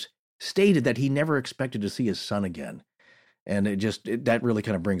Myers, stated that he never expected to see his son again. And that really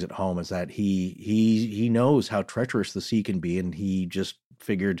kind of brings it home, is that he knows how treacherous the sea can be, and he just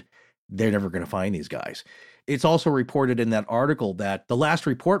figured they're never going to find these guys. It's also reported in that article that the last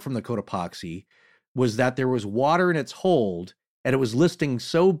report from the Cotopaxi was that there was water in its hold, and it was listing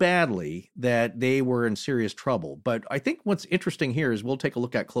so badly that they were in serious trouble. But I think what's interesting here is we'll take a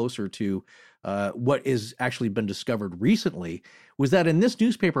look at closer to what has actually been discovered recently, was that in this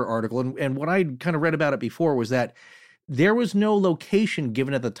newspaper article, and what I kind of read about it before, was that there was no location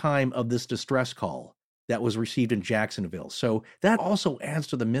given at the time of this distress call that was received in Jacksonville. So that also adds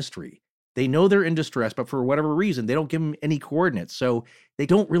to the mystery. They know they're in distress, but for whatever reason, they don't give them any coordinates. So they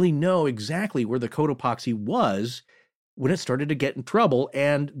don't really know exactly where the Cotopaxi was when it started to get in trouble.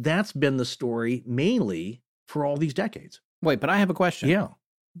 And that's been the story mainly for all these decades. Wait, but I have a question. Yeah.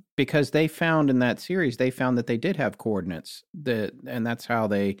 Because they found in that series, they found that they did have coordinates, and that's how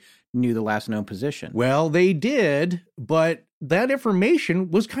they knew the last known position. Well, they did, but that information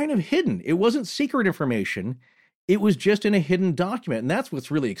was kind of hidden. It wasn't secret information. It was just in a hidden document. And that's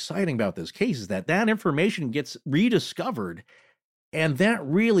what's really exciting about this case, is that information gets rediscovered. And that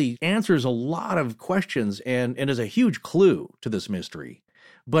really answers a lot of questions and is a huge clue to this mystery.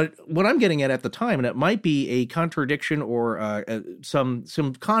 But what I'm getting at the time, and it might be a contradiction or some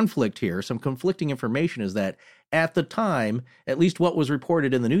conflict here, some conflicting information, is that at the time, at least what was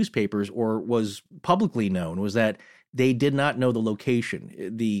reported in the newspapers or was publicly known, was that they did not know the location.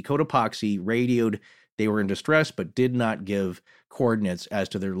 The Cotopaxi radioed they were in distress, but did not give coordinates as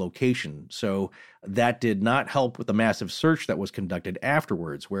to their location. So that did not help with the massive search that was conducted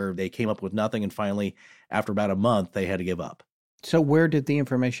afterwards, where they came up with nothing, and finally, after about a month, they had to give up. So where did the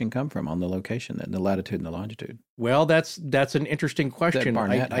information come from on the location, then, the latitude and the longitude? Well, that's an interesting question.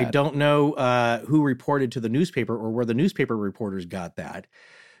 I don't know who reported to the newspaper or where the newspaper reporters got that,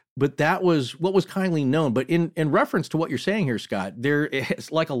 but that was what was kindly known. But in reference to what you're saying here, Scott, there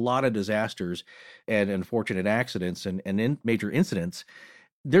is, like a lot of disasters and unfortunate accidents and major incidents,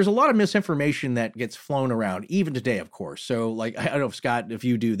 there's a lot of misinformation that gets flown around, even today, of course. So, like, I don't know if, Scott, if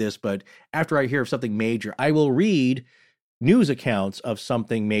you do this, but after I hear of something major, I will read news accounts of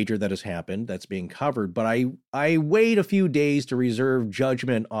something major that has happened that's being covered, but I wait a few days to reserve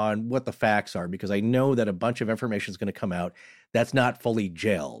judgment on what the facts are, because I know that a bunch of information is going to come out that's not fully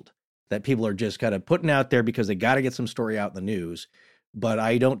gelled, that people are just kind of putting out there because they got to get some story out in the news. But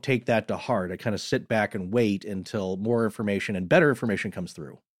I don't take that to heart. I kind of sit back and wait until more information and better information comes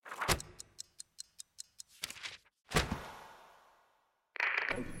through.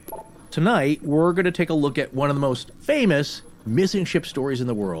 Tonight, we're going to take a look at one of the most famous missing ship stories in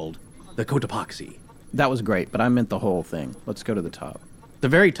the world, the Cotopaxi. That was great, but I meant the whole thing. Let's go to the top. The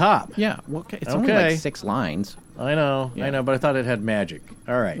very top? Yeah, well, okay. It's only like 6 lines. I know, but I thought it had magic.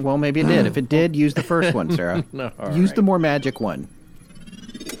 All right. Well, maybe it did. If it did, use the first one, Sarah. Use the more magic one.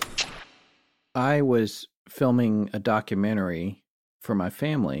 I was filming a documentary for my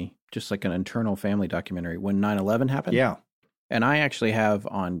family, just like an internal family documentary, when 9/11 happened. Yeah. And I actually have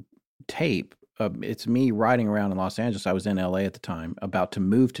on tape, it's me riding around in Los Angeles. I was in LA at the time, about to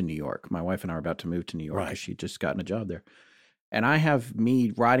move to New York. My wife and I were about to move to New York because she'd just gotten a job there. And I have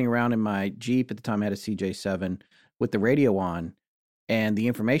me riding around in my Jeep. At the time I had a CJ7 with the radio on, and the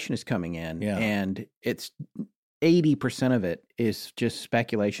information is coming in, and it's 80% of it is just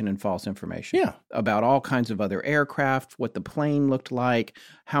speculation and false information. Yeah. About all kinds of other aircraft, what the plane looked like,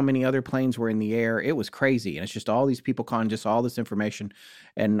 how many other planes were in the air. It was crazy. And it's just all these people calling just all this information,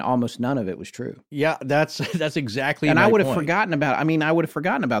 and almost none of it was true. Yeah, that's exactly and my I would have point. forgotten about I would have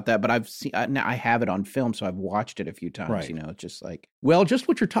forgotten about that, but I've seen now I have it on film, so I've watched it a few times. Right. It's just like, Well, just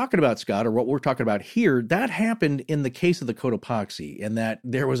what you're talking about, Scott, or what we're talking about here, that happened in the case of the Cotopaxi, and that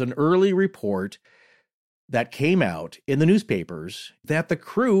there was an early report that came out in the newspapers that the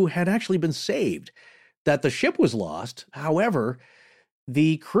crew had actually been saved, that the ship was lost. However,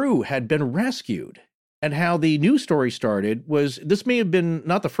 the crew had been rescued. And how the news story started was, this may have been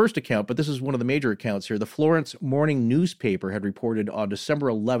not the first account, but this is one of the major accounts here. The Florence Morning Newspaper had reported on December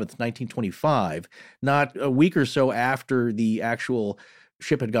 11th, 1925, not a week or so after the actual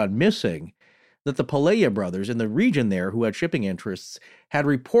ship had gone missing, that the Palea brothers in the region there, who had shipping interests, had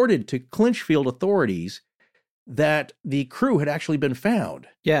reported to Clinchfield authorities that the crew had actually been found.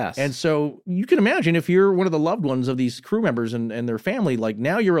 yes. And so you can imagine, if you're one of the loved ones of these crew members and their family, like,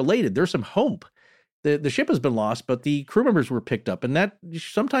 now you're elated. There's some hope. The ship has been lost, but the crew members were picked up. And that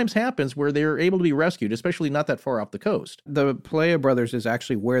sometimes happens where they're able to be rescued, especially not that far off the coast. The Palea brothers is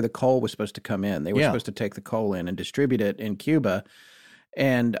actually where the coal was supposed to come in. They were supposed to take the coal in and distribute it in Cuba.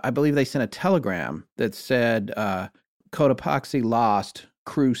 And I believe they sent a telegram that said, Cotopaxi lost,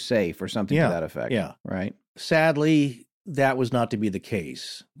 crew safe, or something to that effect. Yeah. Right? Sadly, that was not to be the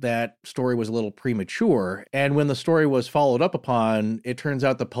case. That story was a little premature. And when the story was followed up upon, it turns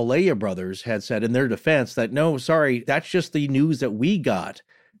out the Palea brothers had said in their defense that, no, sorry, that's just the news that we got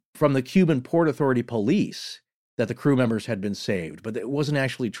from the Cuban Port Authority police, that the crew members had been saved, but it wasn't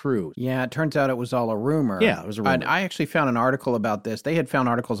actually true. Yeah, it turns out it was all a rumor. Yeah, it was a rumor. I actually found an article about this. They had found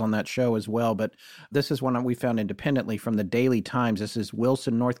articles on that show as well, but this is one we found independently from the Daily Times. This is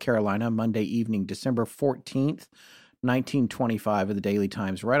Wilson, North Carolina, Monday evening, December 14th, 1925 of the Daily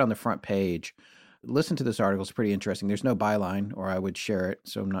Times, right on the front page. Listen to this article. It's pretty interesting. There's no byline, or I would share it,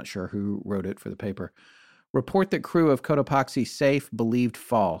 so I'm not sure who wrote it for the paper. Report that crew of Cotopaxi safe believed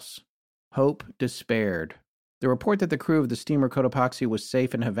false. Hope despaired. The report that the crew of the steamer Cotopaxi was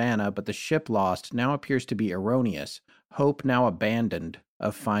safe in Havana, but the ship lost, now appears to be erroneous. Hope now abandoned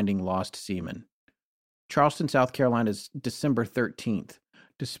of finding lost seamen. Charleston, South Carolina's December 13th.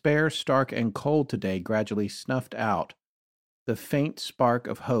 Despair, stark and cold today, gradually snuffed out the faint spark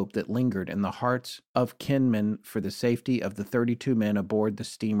of hope that lingered in the hearts of kinmen for the safety of the 32 men aboard the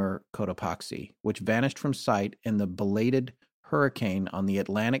steamer Cotopaxi, which vanished from sight in the belated hurricane on the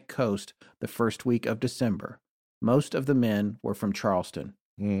Atlantic coast the first week of December. Most of the men were from Charleston.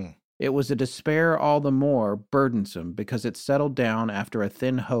 It was a despair all the more burdensome because it settled down after a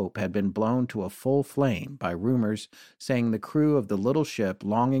thin hope had been blown to a full flame by rumors saying the crew of the little ship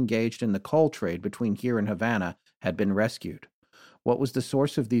long engaged in the coal trade between here and Havana had been rescued. What was the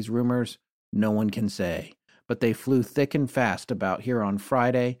source of these rumors? No one can say, but they flew thick and fast about here on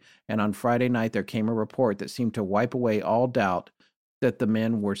Friday, and on Friday night there came a report that seemed to wipe away all doubt that the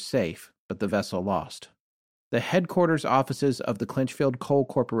men were safe, but the vessel lost. The headquarters offices of the Clinchfield Coal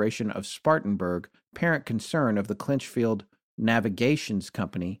Corporation of Spartanburg, parent concern of the Clinchfield Navigations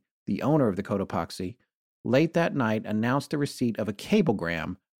Company, the owner of the Cotopaxi, late that night announced the receipt of a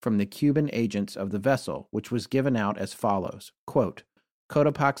cablegram from the Cuban agents of the vessel, which was given out as follows, quote,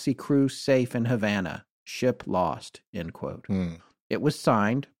 Cotopaxi crew safe in Havana, ship lost, end quote. It was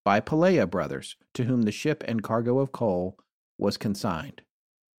signed by Palea brothers, to whom the ship and cargo of coal was consigned.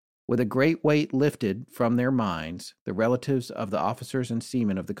 With a great weight lifted from their minds, the relatives of the officers and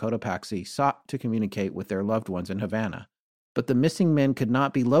seamen of the Cotopaxi sought to communicate with their loved ones in Havana, but the missing men could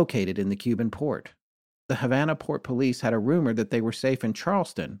not be located in the Cuban port. The Havana port police had a rumor that they were safe in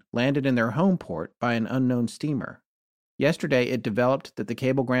Charleston, landed in their home port by an unknown steamer. Yesterday, it developed that the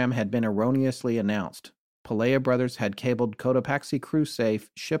cablegram had been erroneously announced. Palea brothers had cabled Cotopaxi crew safe,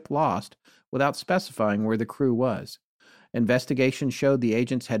 ship lost, without specifying where the crew was. Investigation showed the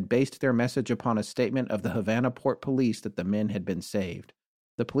agents had based their message upon a statement of the Havana Port Police that the men had been saved.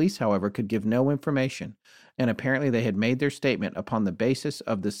 The police, however, could give no information, and apparently they had made their statement upon the basis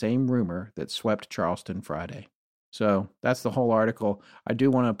of the same rumor that swept Charleston Friday. So that's the whole article. I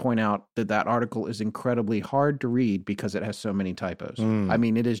do want to point out that that article is incredibly hard to read because it has so many typos. I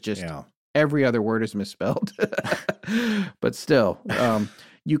mean, it is just every other word is misspelled. But still,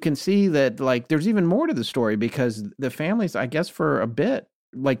 you can see that, like, there's even more to the story because the families, I guess, for a bit,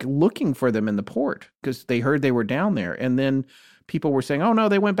 like, looking for them in the port because they heard they were down there. And then people were saying, oh, no,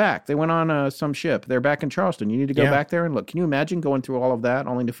 they went back. They went on some ship. They're back in Charleston. You need to go back there and look. Can you imagine going through all of that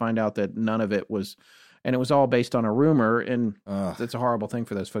only to find out that none of it was And it was all based on a rumor, and it's a horrible thing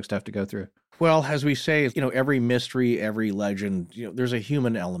for those folks to have to go through. Well, as we say, every mystery, every legend, there's a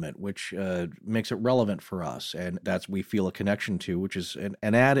human element, which makes it relevant for us. And that's we feel a connection to, which is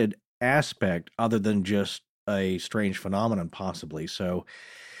an added aspect other than just a strange phenomenon, possibly. So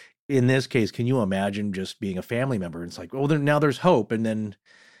in this case, can you imagine just being a family member? It's like, well, now there's hope. And then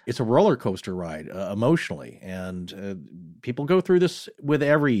it's a roller coaster ride emotionally. And people go through this with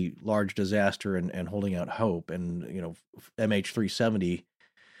every large disaster and holding out hope. And, MH370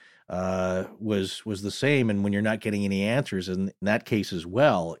 was the same. And when you're not getting any answers in that case as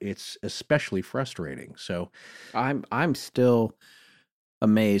well, it's especially frustrating. So I'm still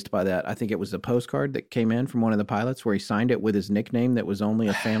amazed by that. I think it was a postcard that came in from one of the pilots where he signed it with his nickname that was only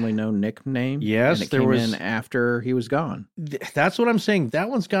a family known nickname. Yes, and it came in after he was gone. That's what I'm saying. That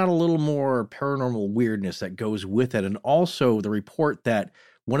one's got a little more paranormal weirdness that goes with it. And also the report that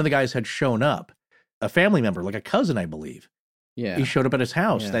one of the guys had shown up, a family member, like a cousin, I believe. Yeah. He showed up at his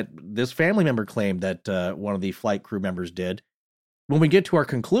house. Yeah. That this family member claimed that one of the flight crew members did. When we get to our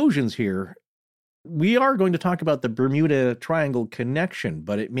conclusions here, we are going to talk about the Bermuda Triangle connection,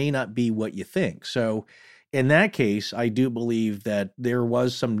 but it may not be what you think. So in that case, I do believe that there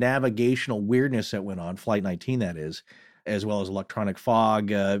was some navigational weirdness that went on, Flight 19 that is, as well as electronic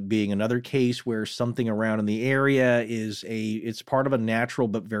fog being another case where something around in the area it's part of a natural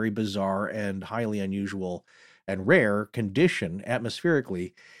but very bizarre and highly unusual and rare condition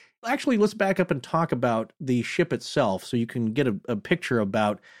atmospherically. Actually, let's back up and talk about the ship itself so you can get a picture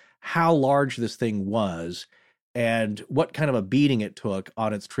about how large this thing was and what kind of a beating it took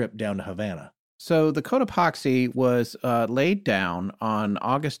on its trip down to Havana. So the Cotopaxi was laid down on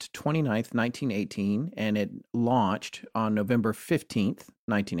August 29th, 1918, and it launched on November 15th,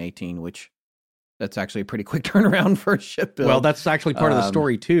 1918, which that's actually a pretty quick turnaround for a ship build. Well, that's actually part of the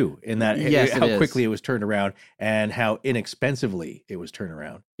story, too, in that yes, how quickly it was turned around and how inexpensively it was turned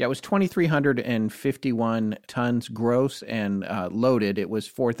around. Yeah, it was 2,351 tons gross, and loaded, it was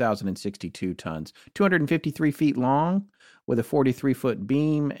 4,062 tons. 253 feet long with a 43-foot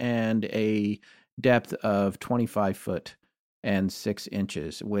beam and a depth of 25 foot and 6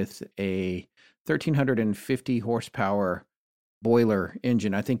 inches with a 1,350 horsepower boiler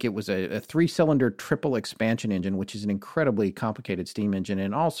engine. I think it was a 3-cylinder triple expansion engine, which is an incredibly complicated steam engine.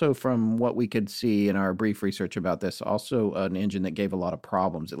 And also from what we could see in our brief research about this, also an engine that gave a lot of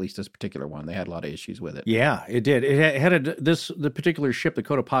problems, at least this particular one. They had a lot of issues with it. Yeah, it did. It had the particular ship, the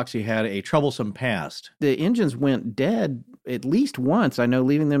Cotopaxi, had a troublesome past. The engines went dead at least once, I know,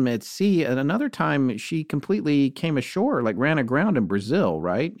 leaving them at sea. And another time she completely came ashore, like ran aground in Brazil,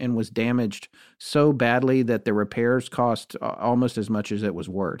 right? And was damaged so badly that the repairs cost almost as much as it was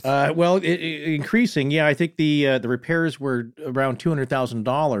worth. Increasing. Yeah, I think the repairs were around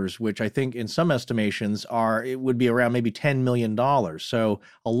 $200,000, which I think in some estimations it would be around maybe $10 million. So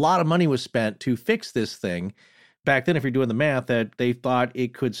a lot of money was spent to fix this thing. Back then, if you're doing the math, that they thought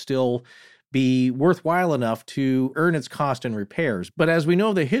it could still be worthwhile enough to earn its cost in repairs. But as we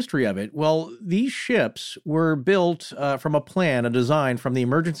know the history of it, well, these ships were built from a design from the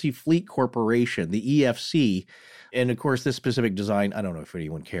Emergency Fleet Corporation, the EFC. And of course, this specific design, I don't know if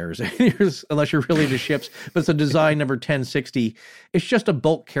anyone cares, unless you're really into ships, but it's a design number 1060. It's just a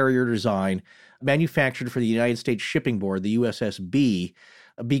bulk carrier design manufactured for the United States Shipping Board, the USSB,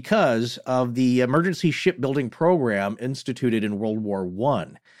 because of the emergency shipbuilding program instituted in World War I.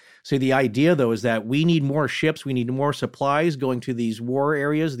 So the idea, though, is that we need more ships, we need more supplies going to these war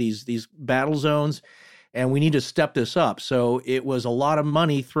areas, these battle zones, and we need to step this up. So it was a lot of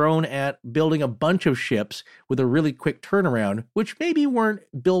money thrown at building a bunch of ships with a really quick turnaround, which maybe weren't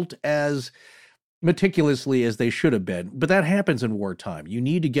built as meticulously as they should have been. But that happens in wartime. You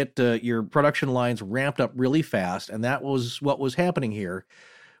need to get your production lines ramped up really fast, and that was what was happening here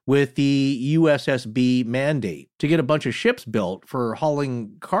with the USSB mandate to get a bunch of ships built for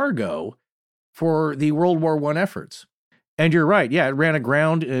hauling cargo for the World War I efforts. And you're right. Yeah, it ran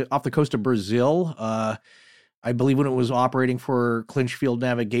aground off the coast of Brazil, I believe when it was operating for Clinchfield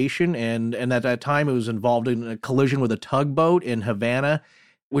Navigation. And at that time, it was involved in a collision with a tugboat in Havana,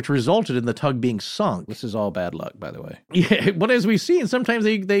 which resulted in the tug being sunk. This is all bad luck, by the way. Yeah, but as we see, and sometimes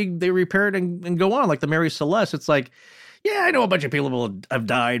they repair it and go on, like the Mary Celeste. It's like, yeah, I know a bunch of people have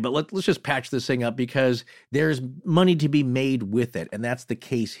died, but let's just patch this thing up because there's money to be made with it. And that's the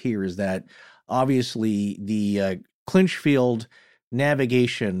case here, is that obviously the Clinchfield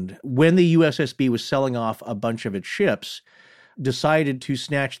Navigation, when the USSB was selling off a bunch of its ships, decided to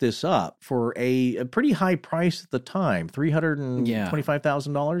snatch this up for a pretty high price at the time, $325,000,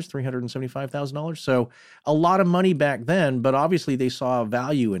 $375,000. So a lot of money back then, but obviously they saw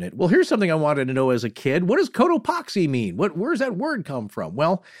value in it. Well, here's something I wanted to know as a kid. What does Cotopaxi mean? Where's that word come from?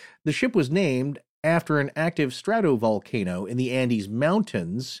 Well, the ship was named after an active stratovolcano in the Andes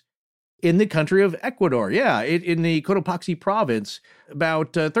Mountains in the country of Ecuador. Yeah, in the Cotopaxi province,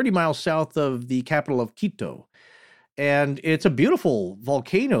 about 30 miles south of the capital of Quito. And it's a beautiful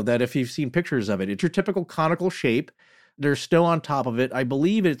volcano that, if you've seen pictures of it, it's your typical conical shape. There's snow on top of it. I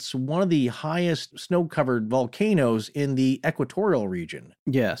believe it's one of the highest snow-covered volcanoes in the equatorial region.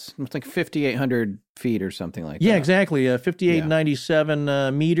 Yes, it's like 5,800 feet or something like that. Yeah, exactly.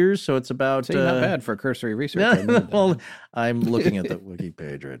 5,897 meters. So it's about... So not bad for cursory research. Well, I'm looking at the wiki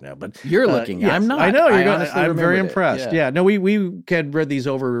page right now, but you're looking. Yes, I'm not. I know you're going. I'm very impressed. Yeah. No, we had read these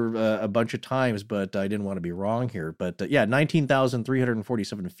over a bunch of times, but I didn't want to be wrong here. But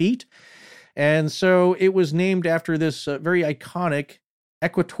 19,347 feet. And so it was named after this very iconic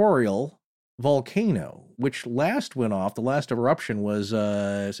equatorial volcano, which last went off. The last eruption was,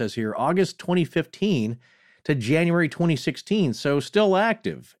 it says here, August 2015 to January 2016. So still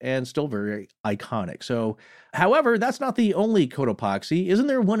active and still very iconic. So, however, that's not the only Cotopaxi. Isn't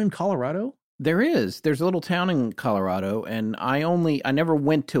there one in Colorado? There is. There's a little town in Colorado, and I never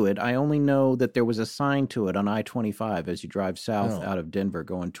went to it. I only know that there was a sign to it on I-25 as you drive south out of Denver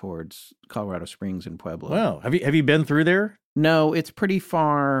going towards Colorado Springs and Pueblo. Wow. Have you been through there? No, it's pretty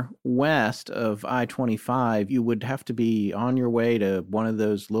far west of I-25. You would have to be on your way to one of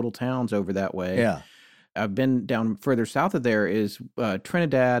those little towns over that way. Yeah. I've been down further south of there is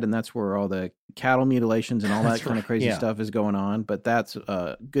Trinidad, and that's where all the cattle mutilations and all that kind of crazy stuff is going on. But that's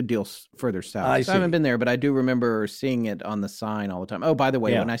a good deal further south. I haven't been there, but I do remember seeing it on the sign all the time. Oh, by the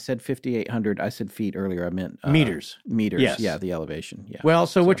way, when I said 5,800, I said feet earlier. I meant meters. Meters, yes. Yeah, the elevation. Yeah. Well,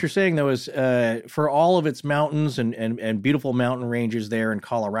 so what you're saying, though, is for all of its mountains and beautiful mountain ranges there in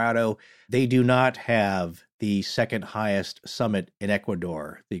Colorado, they do not have the second highest summit in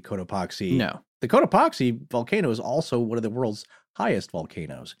Ecuador, the Cotopaxi. No. The Cotopaxi volcano is also one of the world's highest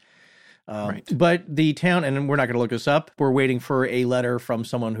volcanoes. Right. But the town, and we're not going to look this up, we're waiting for a letter from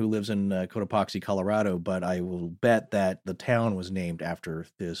someone who lives in Cotopaxi, Colorado, but I will bet that the town was named after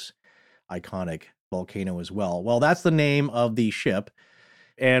this iconic volcano as well. Well, that's the name of the ship,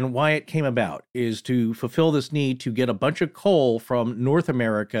 and why it came about is to fulfill this need to get a bunch of coal from North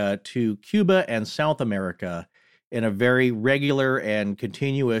America to Cuba and South America in a very regular and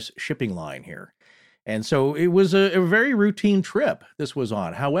continuous shipping line here. And so it was a very routine trip this was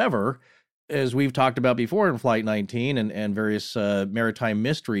on. However, as we've talked about before in Flight 19 and various maritime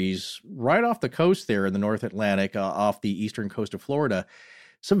mysteries, right off the coast there in the North Atlantic, off the eastern coast of Florida,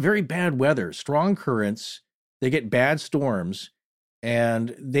 some very bad weather, strong currents, they get bad storms,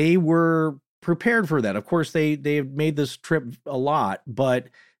 and they were prepared for that. Of course, they have made this trip a lot, but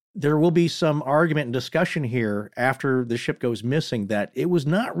there will be some argument and discussion here after the ship goes missing that it was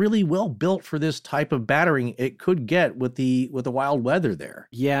not really well built for this type of battering it could get with the wild weather there.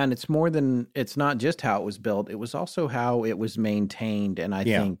 Yeah, and it's not just how it was built, it was also how it was maintained, and I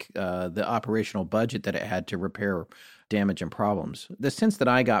think the operational budget that it had to repair damage and problems. The sense that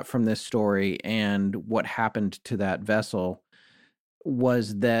I got from this story and what happened to that vessel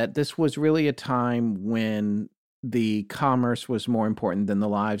was that this was really a time when the commerce was more important than the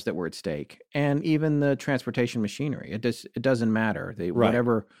lives that were at stake, and even the transportation machinery. It doesn't matter.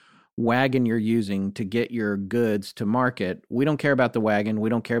 Whatever wagon you're using to get your goods to market, we don't care about the wagon. We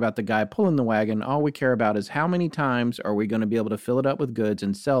don't care about the guy pulling the wagon. All we care about is how many times are we going to be able to fill it up with goods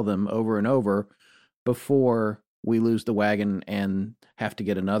and sell them over and over before we lose the wagon and have to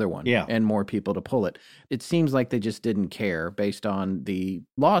get another one and more people to pull it. It seems like they just didn't care based on the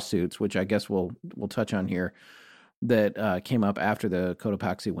lawsuits, which I guess we'll touch on here, that came up after the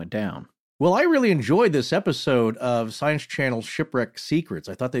Cotopaxi went down. Well, I really enjoyed this episode of Science Channel's Shipwreck Secrets.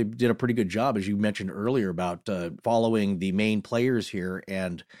 I thought they did a pretty good job, as you mentioned earlier, about following the main players here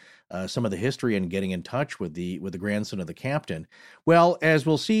and some of the history and getting in touch with the grandson of the captain. Well, as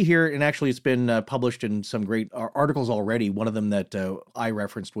we'll see here, and actually it's been published in some great articles already. One of them that I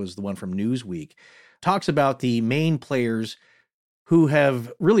referenced was the one from Newsweek. Talks about the main players who have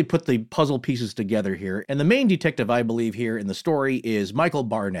really put the puzzle pieces together here. And the main detective, I believe, here in the story is Michael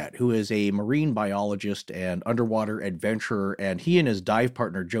Barnett, who is a marine biologist and underwater adventurer, and he and his dive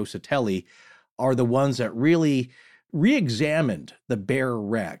partner, Joe Satelli, are the ones that really re-examined the Bear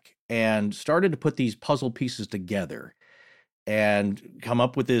wreck and started to put these puzzle pieces together and come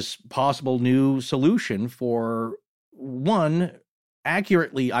up with this possible new solution for, one,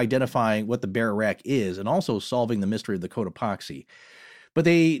 accurately identifying what the bear wreck is and also solving the mystery of the Cotopaxi. But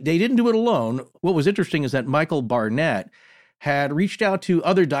they didn't do it alone. What was interesting is that Michael Barnett had reached out to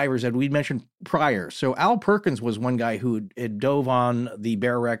other divers that we mentioned prior. So Al Perkins was one guy who had dove on the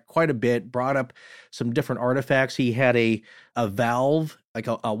bear wreck quite a bit, brought up some different artifacts. He had a valve, like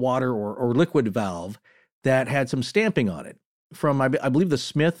a water or liquid valve, that had some stamping on it from, I believe, the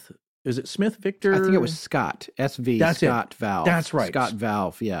Smith. Is it Smith Victor? I think it was Scott, SV, That's Scott it. Valve. That's right. Scott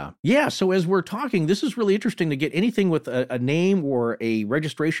Valve, yeah. Yeah, so as we're talking, this is really interesting to get anything with a name or a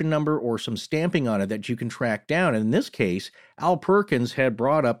registration number or some stamping on it that you can track down. And in this case, Al Perkins had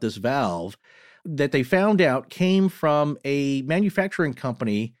brought up this valve that they found out came from a manufacturing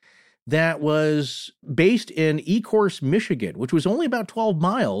company that was based in Ecorse, Michigan, which was only about 12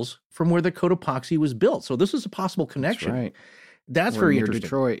 miles from where the Cotopaxi was built. So this is a possible connection. That's right. That's We're very near interesting.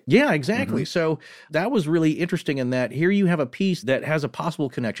 Detroit. Yeah, exactly. Mm-hmm. So that was really interesting in that here you have a piece that has a possible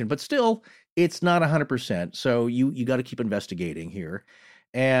connection, but still it's not 100%. So you got to keep investigating here.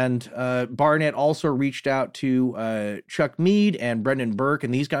 And Barnett also reached out to Chuck Mead and Brendan Burke,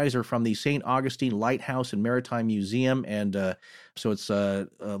 and these guys are from the St. Augustine Lighthouse and Maritime Museum. And so it's a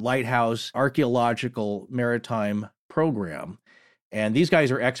lighthouse archaeological maritime program. And these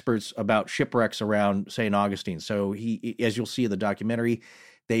guys are experts about shipwrecks around St. Augustine. So as you'll see in the documentary,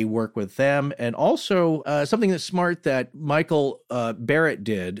 they work with them. And also something that's smart that Michael Barrett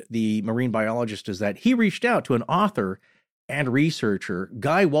did, the marine biologist, is that he reached out to an author and researcher,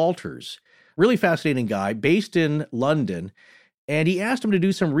 Guy Walters, really fascinating guy based in London. And he asked him to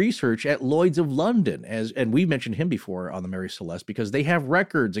do some research at Lloyd's of London, and we mentioned him before on the Mary Celeste, because they have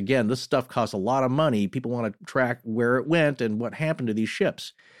records. Again, this stuff costs a lot of money. People want to track where it went and what happened to these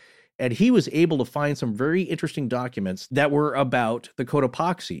ships. And he was able to find some very interesting documents that were about the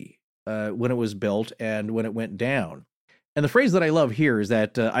Cotopaxi when it was built and when it went down. And the phrase that I love here is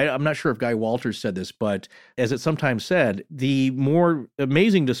that, I'm not sure if Guy Walters said this, but as it's sometimes said, the more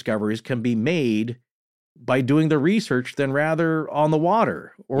amazing discoveries can be made by doing the research than rather on the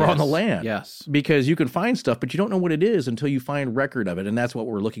water or on the land. Yes. Because you can find stuff, but you don't know what it is until you find record of it. And that's what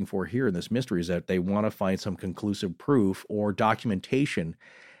we're looking for here in this mystery, is that they want to find some conclusive proof or documentation.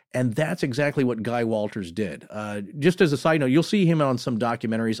 And that's exactly what Guy Walters did. Just as a side note, you'll see him on some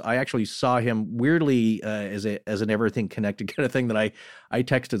documentaries. I actually saw him weirdly as an everything connected kind of thing that I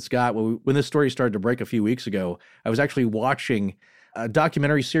texted Scott. When this story started to break a few weeks ago, I was actually watching a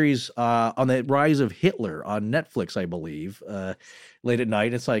documentary series on the rise of Hitler on Netflix, I believe, late at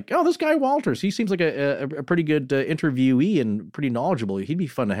night. It's like, oh, this guy Walters, he seems like a pretty good interviewee and pretty knowledgeable. He'd be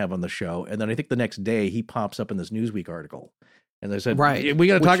fun to have on the show. And then I think the next day he pops up in this Newsweek article. And they said, right, we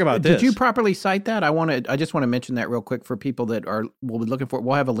got to talk about this. Did you properly cite that? I just want to mention that real quick for people that will be looking for it.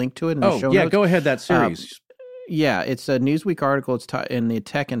 We'll have a link to it in the show notes. Go ahead, that series. Yeah, it's a Newsweek article. It's in the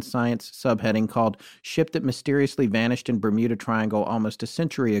Tech and Science subheading called "Ship That Mysteriously Vanished in Bermuda Triangle Almost a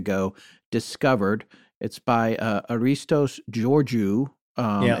Century Ago Discovered." It's by Aristos Georgiou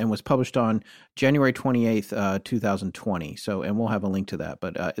and was published on January 28th, 2020. So, and we'll have a link to that.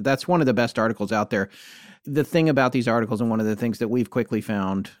 But that's one of the best articles out there. The thing about these articles, and one of the things that we've quickly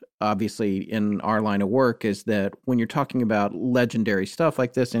found, obviously, in our line of work, is that when you're talking about legendary stuff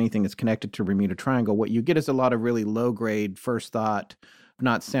like this, anything that's connected to Bermuda Triangle, what you get is a lot of really low-grade, first thought,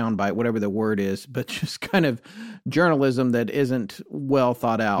 not soundbite, whatever the word is, but just kind of journalism that isn't well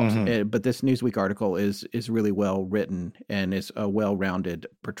thought out. Mm-hmm. But this Newsweek article is really well written and is a well-rounded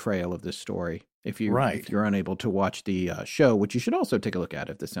portrayal of this story. If you're unable to watch the show, which you should also take a look at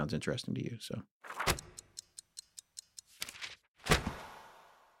if this sounds interesting to you. So.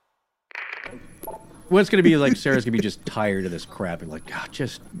 Well, it's going to be like Sarah's going to be just tired of this crap and like, God,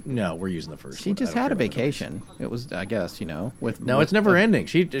 no, we're using the first. She just had a vacation. It was, I guess, it's never ending.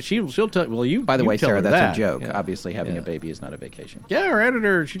 She'll tell. Well, you. By the way, Sarah, that's a joke. Yeah. Obviously, having a baby is not a vacation. Yeah, our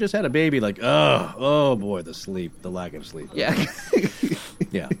editor, she just had a baby. Like, oh boy, the lack of sleep. Yeah,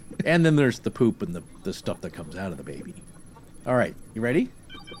 yeah. And then there's the poop and the stuff that comes out of the baby. All right, you ready?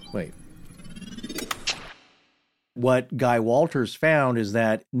 Wait. What Guy Walters found is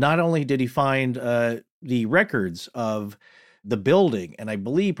that not only did he find the records of the building, and I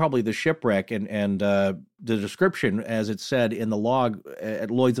believe probably the shipwreck and the description, as it said in the log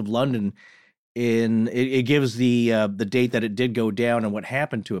at Lloyd's of London, it gives the date that it did go down and what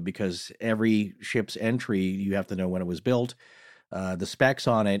happened to it, because every ship's entry, you have to know when it was built, the specs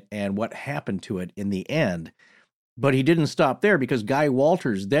on it, and what happened to it in the end. But he didn't stop there, because Guy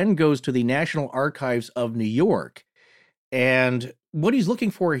Walters then goes to the National Archives of New York. And what he's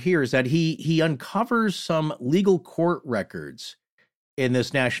looking for here is that he uncovers some legal court records in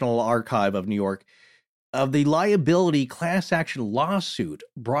this National Archive of New York of the liability class action lawsuit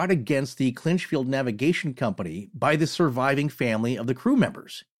brought against the Clinchfield Navigation Company by the surviving family of the crew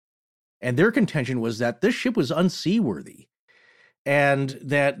members. And their contention was that this ship was unseaworthy and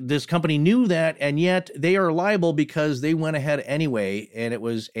that this company knew that, and yet they are liable because they went ahead anyway, and it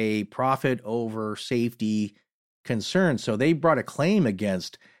was a profit over safety concern. So they brought a claim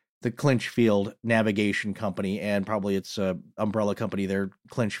against the Clinchfield Navigation Company and probably its umbrella company there,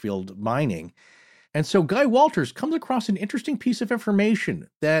 Clinchfield Mining. And so Guy Walters comes across an interesting piece of information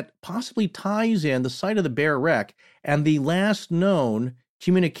that possibly ties in the site of the Bear Wreck and the last known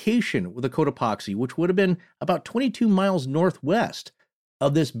communication with the Cotopaxi, which would have been about 22 miles northwest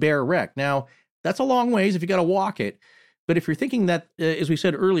of this Bear Wreck. Now, that's a long ways if you got to walk it. But if you're thinking that, as we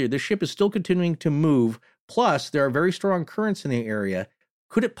said earlier, the ship is still continuing to move, plus there are very strong currents in the area,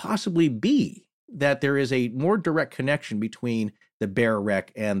 could it possibly be that there is a more direct connection between the Bear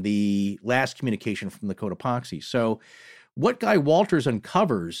Wreck and the last communication from the Cotopaxi? So what Guy Walters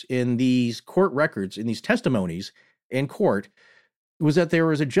uncovers in these court records, in these testimonies in court, was that there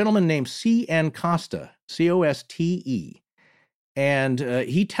was a gentleman named C.N. Costa, C-O-S-T-E, and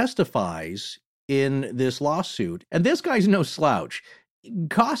he testifies in this lawsuit. And this guy's no slouch.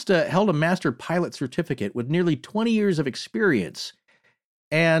 Costa held a master pilot certificate with nearly 20 years of experience.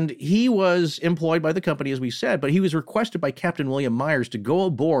 And he was employed by the company, as we said, but he was requested by Captain William Myers to go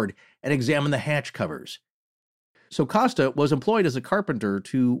aboard and examine the hatch covers. So Costa was employed as a carpenter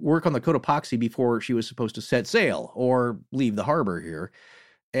to work on the Cotopaxi before she was supposed to set sail or leave the harbor here.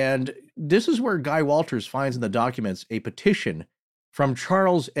 And this is where Guy Walters finds in the documents a petition from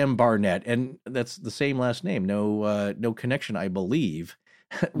Charles M. Barnett, and that's the same last name, no connection, I believe.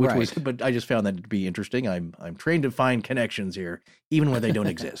 But I just found that to be interesting. I'm trained to find connections here, even when they don't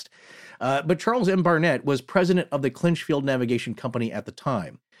exist. But Charles M. Barnett was president of the Clinchfield Navigation Company at the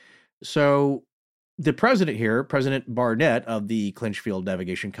time. So the president here, President Barnett of the Clinchfield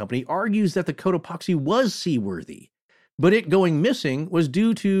Navigation Company, argues that the Cotopaxi was seaworthy, but it going missing was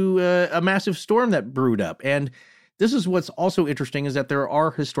due to a massive storm that brewed up. And this is what's also interesting, is that there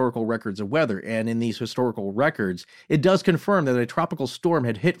are historical records of weather. And in these historical records, it does confirm that a tropical storm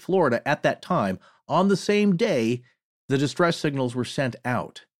had hit Florida at that time on the same day the distress signals were sent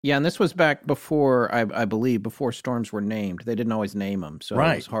out. Yeah, and this was back before, I believe, before storms were named. They didn't always name them, so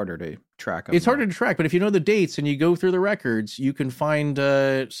It was harder to track them. It's harder to track, but if you know the dates and you go through the records, you can find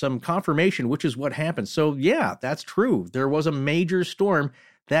some confirmation, which is what happened. So yeah, that's true. There was a major storm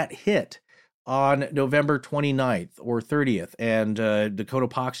that hit on November 29th or 30th, and the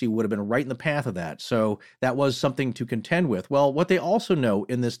Cotopaxi would have been right in the path of that. So that was something to contend with. Well, what they also know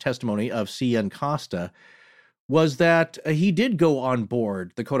in this testimony of C.N. Costa was that he did go on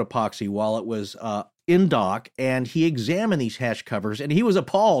board the Cotopaxi while it was in dock, and he examined these hatch covers, and he was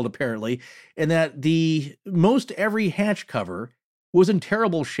appalled, apparently, in that most every hatch cover was in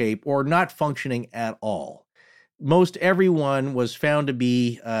terrible shape or not functioning at all. Most everyone was found to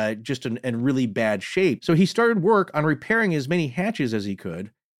be just in really bad shape. So he started work on repairing as many hatches as he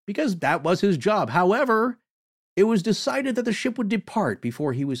could, because that was his job. However, it was decided that the ship would depart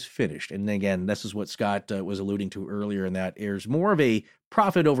before he was finished. And again, this is what Scott was alluding to earlier, in that there's more of a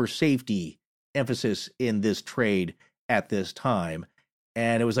profit over safety emphasis in this trade at this time.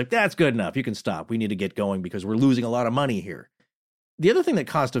 And it was like, that's good enough. You can stop. We need to get going because we're losing a lot of money here. The other thing that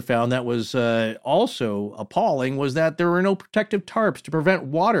Costa found that was also appalling was that there were no protective tarps to prevent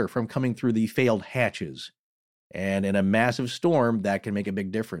water from coming through the failed hatches. And in a massive storm, that can make a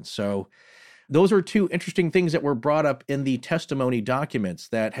big difference. So those are two interesting things that were brought up in the testimony documents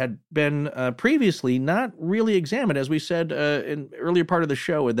that had been previously not really examined, as we said in earlier part of the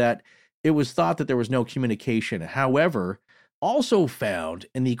show, that it was thought that there was no communication. However, also found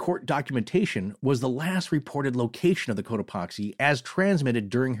in the court documentation was the last reported location of the Cotopaxi as transmitted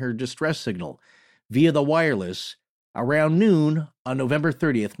during her distress signal via the wireless around noon on November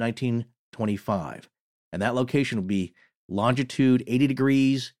 30th, 1925. And that location would be longitude 80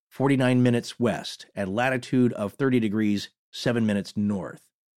 degrees, 49 minutes west, and latitude of 30 degrees, 7 minutes north.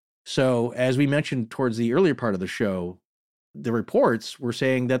 So, as we mentioned towards the earlier part of the show, the reports were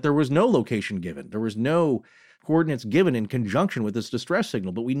saying that there was no location given. There was no coordinates given in conjunction with this distress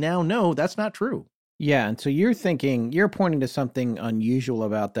signal, but we now know that's not true. Yeah, and so you're pointing to something unusual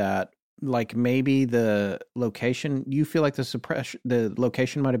about that, like maybe the location, you feel like the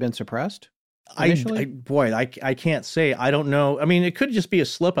location might have been suppressed? I can't say. I don't know. I mean, it could just be a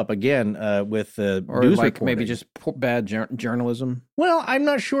slip up again with or news like reporting. Maybe just bad journalism. Well, I'm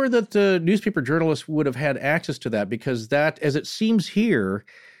not sure that the newspaper journalists would have had access to that, because that, as it seems here,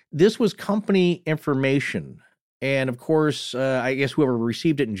 this was company information. And of course, I guess whoever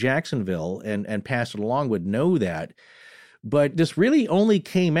received it in Jacksonville and passed it along would know that. But this really only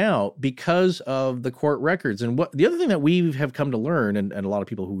came out because of the court records. And what the other thing that we have come to learn, and a lot of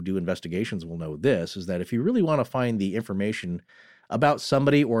people who do investigations will know this, is that if you really want to find the information about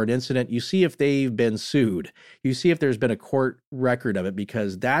somebody or an incident, you see if they've been sued. You see if there's been a court record of it,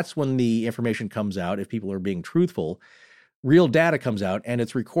 because that's when the information comes out. If people are being truthful, real data comes out and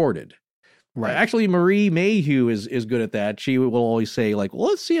it's recorded. Right. Actually, Marie Mayhew is good at that. She will always say, like, well,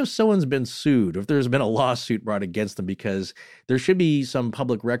 let's see if someone's been sued, if there's been a lawsuit brought against them, because there should be some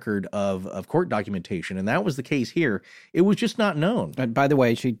public record of court documentation. And that was the case here. It was just not known. And by the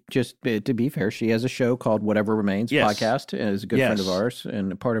way, she just, to be fair, she has a show called Whatever Remains podcast, and is a good friend of ours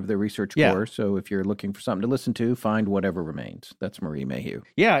and a part of the research corps. So if you're looking for something to listen to, find Whatever Remains. That's Marie Mayhew.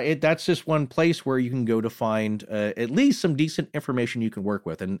 Yeah, that's just one place where you can go to find at least some decent information you can work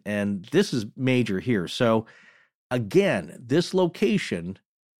with. And this is major here. So again, this location,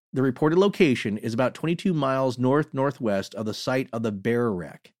 the reported location, is about 22 miles northwest of the site of the bear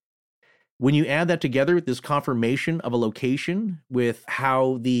wreck. When you add that together, this confirmation of a location with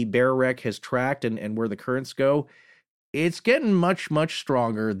how the bear wreck has tracked and where the currents go, it's getting much, much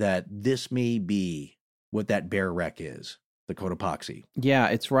stronger that this may be what that bear wreck is, the Cotopaxi. Yeah,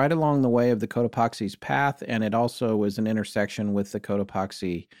 it's right along the way of the Cotopaxi's path, and it also is an intersection with the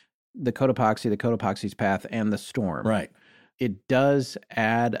Cotopaxi's path, and the storm. Right. It does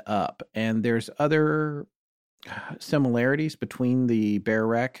add up, and there's other similarities between the bear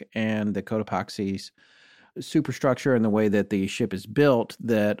wreck and the Cotopaxi's superstructure and the way that the ship is built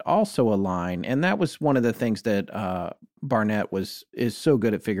that also align. And that was one of the things that Barnett is so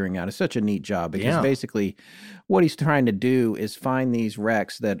good at figuring out. It's such a neat job, because basically what he's trying to do is find these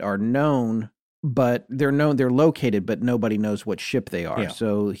wrecks that are known, but they're located, but nobody knows what ship they are.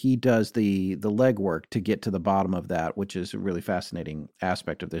 So he does the legwork to get to the bottom of that, which is a really fascinating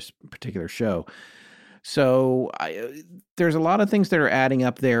aspect of this particular show. So there's a lot of things that are adding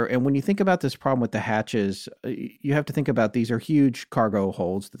up there. And when you think about this problem with the hatches, you have to think about these are huge cargo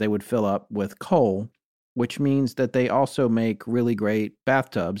holds that they would fill up with coal, which means that they also make really great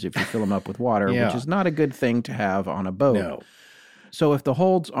bathtubs if you fill them up with water, which is not a good thing to have on a boat. No. So if the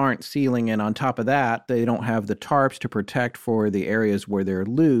holds aren't sealing, and on top of that, they don't have the tarps to protect for the areas where they're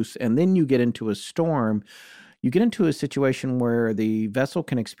loose, and then you get into a storm, you get into a situation where the vessel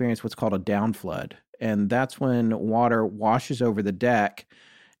can experience what's called a downflood. And that's when water washes over the deck,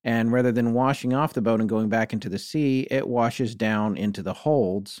 and rather than washing off the boat and going back into the sea, it washes down into the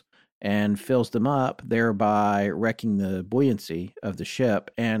holds and fills them up, thereby wrecking the buoyancy of the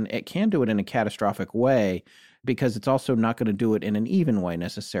ship. And it can do it in a catastrophic way, because it's also not going to do it in an even way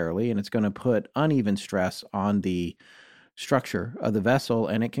necessarily, and it's going to put uneven stress on the structure of the vessel,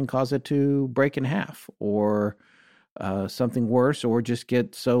 and it can cause it to break in half, or something worse, or just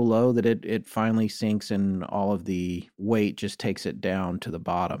get so low that it finally sinks and all of the weight just takes it down to the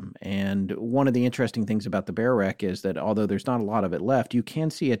bottom. And one of the interesting things about the bear wreck is that although there's not a lot of it left, you can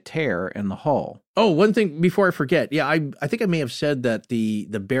see a tear in the hull. Oh, one thing before I forget. Yeah, I think I may have said that the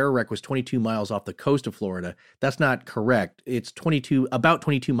bear wreck was 22 miles off the coast of Florida. That's not correct. It's about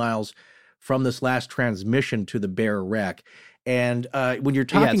 22 miles from this last transmission to the bear wreck. And when you're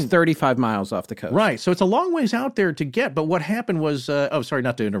talking... Yeah, it's 35 miles off the coast. Right. So it's a long ways out there to get. But what happened was... sorry,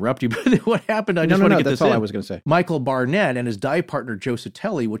 not to interrupt you, but what happened... I just want to get this in. That's all I was going to say. Michael Barnett and his dive partner, Joe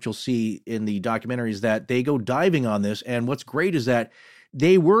Satelli, which you'll see in the documentary, is that they go diving on this. And what's great is that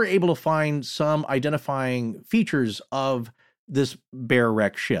they were able to find some identifying features of this bear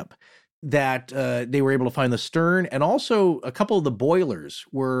wreck ship. That they were able to find the stern, and also a couple of the boilers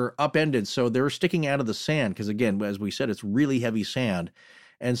were upended, so they were sticking out of the sand, because again, as we said, it's really heavy sand.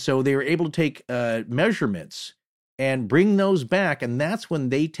 And so they were able to take measurements and bring those back, and that's when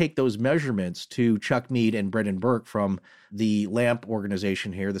they take those measurements to Chuck Mead and Brendan Burke from the LAMP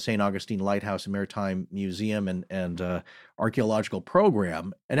organization here, the St. Augustine Lighthouse and Maritime Museum and Archaeological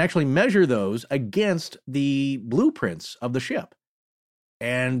Program, and actually measure those against the blueprints of the ship.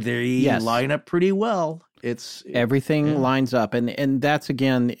 And they line up pretty well. Everything lines up, and that's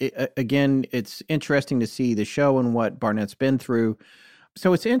again, it's interesting to see the show and what Barnett's been through.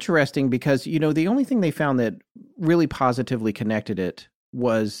 So it's interesting because the only thing they found that really positively connected it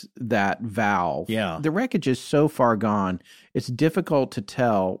was that valve. Yeah, the wreckage is so far gone; it's difficult to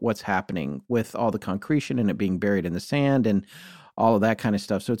tell what's happening with all the concretion and it being buried in the sand and all of that kind of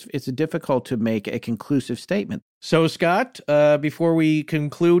stuff. So it's difficult to make a conclusive statement. So, Scott, before we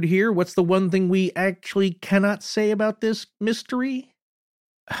conclude here, what's the one thing we actually cannot say about this mystery?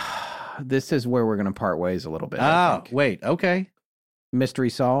 This is where we're going to part ways a little bit. Ah, wait, okay. Mystery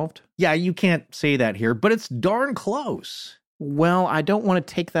solved? Yeah, you can't say that here, but it's darn close. Well, I don't want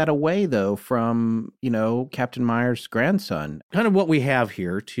to take that away, though, from, Captain Myers' grandson. Kind of what we have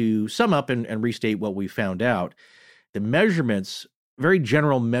here, to sum up and restate what we found out, the measurements, very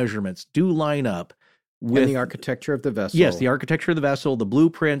general measurements, do line up with... And the architecture of the vessel. Yes, the architecture of the vessel, the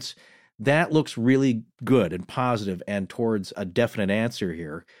blueprints, that looks really good and positive and towards a definite answer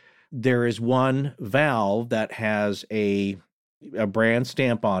here. There is one valve that has a brand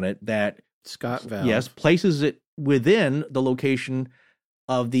stamp on it that... Scott valve. Yes, places it within the location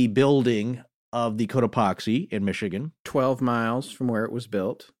of the building of the Cotopaxi in Michigan. 12 miles from where it was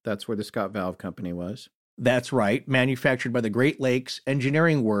built. That's where the Scott Valve Company was. That's right. Manufactured by the Great Lakes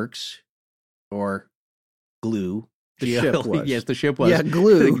Engineering Works, or GLEW. The ship was. Yes, the ship was. Yeah,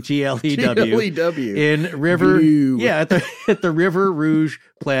 GLEW. GLEW. GLEW. In River... GLEW. Yeah, at the River Rouge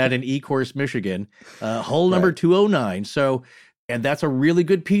plant in Ecorse, Michigan. Hull number 209. So... And that's a really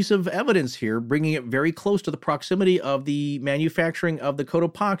good piece of evidence here, bringing it very close to the proximity of the manufacturing of the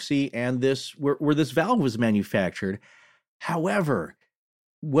Cotopaxi and this where this valve was manufactured. However,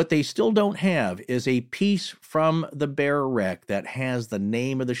 what they still don't have is a piece from the Bear wreck that has the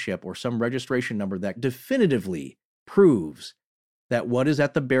name of the ship or some registration number that definitively proves that what is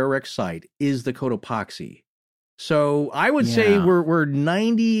at the Bear wreck site is the Cotopaxi. So I would say we're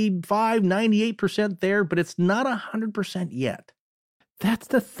 95, 98% there, but it's not 100% yet. That's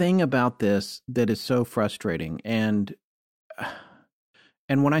the thing about this that is so frustrating. And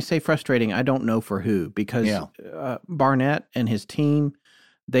when I say frustrating, I don't know for who, because Barnett and his team,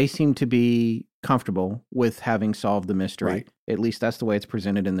 they seem to be comfortable with having solved the mystery. Right. At least that's the way it's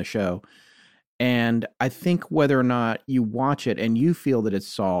presented in the show. And I think whether or not you watch it and you feel that it's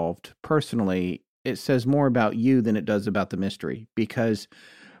solved, personally, it says more about you than it does about the mystery, because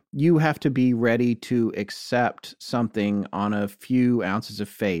you have to be ready to accept something on a few ounces of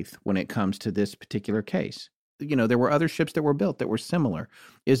faith when it comes to this particular case. There were other ships that were built that were similar.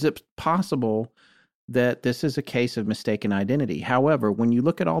 Is it possible that this is a case of mistaken identity? However, when you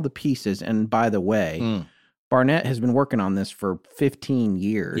look at all the pieces, and by the way, Barnett has been working on this for 15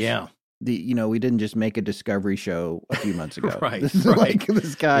 years. Yeah. We didn't just make a Discovery show a few months ago. Right. This is like,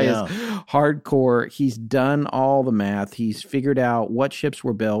 this guy is hardcore. He's done all the math. He's figured out what ships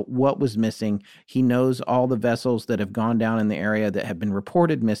were built, what was missing. He knows all the vessels that have gone down in the area that have been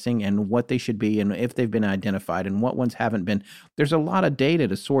reported missing and what they should be and if they've been identified and what ones haven't been. There's a lot of data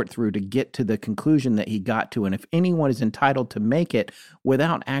to sort through to get to the conclusion that he got to. And if anyone is entitled to make it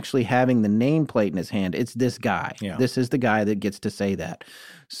without actually having the nameplate in his hand, it's this guy. Yeah. This is the guy that gets to say that.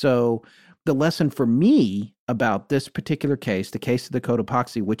 So the lesson for me about this particular case, the case of the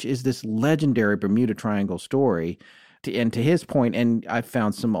Cotopaxi, which is this legendary Bermuda Triangle story, and to his point, and I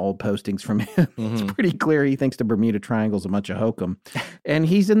found some old postings from him, it's pretty clear he thinks the Bermuda Triangle is a bunch of hokum. And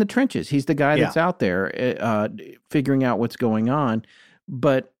he's in the trenches. He's the guy that's out there figuring out what's going on.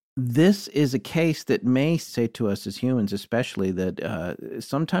 But this is a case that may say to us as humans, especially, that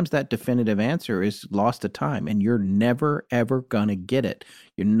sometimes that definitive answer is lost to time, and you're never, ever going to get it.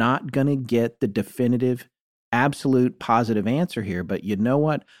 You're not going to get the definitive, absolute positive answer here. But you know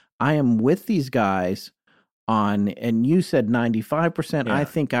what? I am with these guys on, and you said 95%. Yeah. I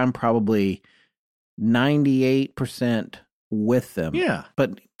think I'm probably 98% with them. Yeah.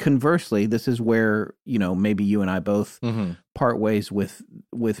 But conversely, this is where, maybe you and I both part ways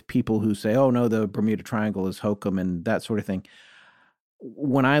with people who say, oh no, the Bermuda Triangle is hokum and that sort of thing.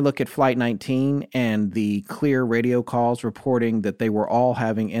 When I look at Flight 19 and the clear radio calls reporting that they were all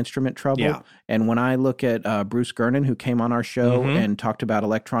having instrument trouble, and when I look at Bruce Gernon, who came on our show and talked about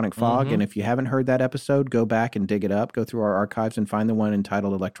electronic fog, and if you haven't heard that episode, go back and dig it up, go through our archives and find the one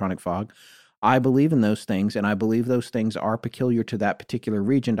entitled Electronic Fog. I believe in those things, and I believe those things are peculiar to that particular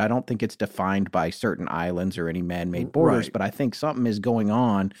region. I don't think it's defined by certain islands or any man-made borders, but I think something is going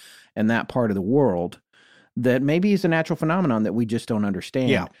on in that part of the world that maybe is a natural phenomenon that we just don't understand.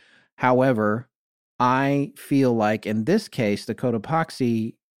 Yeah. However, I feel like in this case, the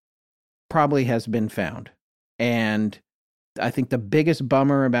Cotopaxi probably has been found. And I think the biggest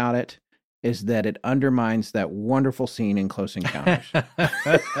bummer about it is that it undermines that wonderful scene in Close Encounters.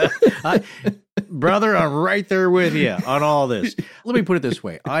 Brother, I'm right there with you on all this. Let me put it this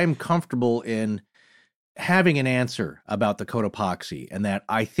way. I'm comfortable in having an answer about the Cotopaxi, and that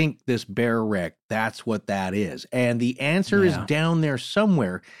I think this bear wreck, that's what that is. And the answer is down there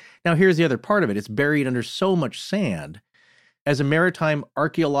somewhere. Now, here's the other part of it. It's buried under so much sand. As a maritime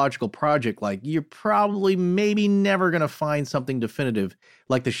archaeological project, like, you're probably maybe never going to find something definitive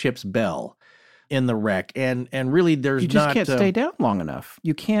like the ship's bell in the wreck. And really, there's you just not, can't stay down long enough.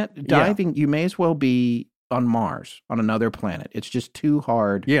 You can't diving. You may as well be on Mars, on another planet. It's just too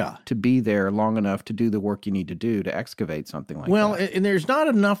hard to be there long enough to do the work you need to do to excavate something like that. Well, and there's not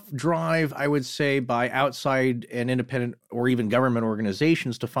enough drive, I would say, by outside and independent or even government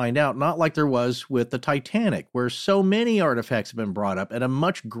organizations to find out, not like there was with the Titanic, where so many artifacts have been brought up at a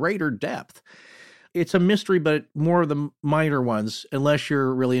much greater depth. It's a mystery, but more of the minor ones, unless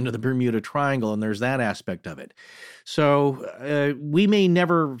you're really into the Bermuda Triangle, and there's that aspect of it. So we may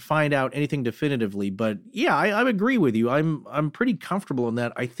never find out anything definitively, but yeah, I agree with you. I'm pretty comfortable in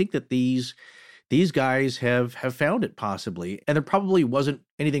that. I think that these guys have found it possibly, and there probably wasn't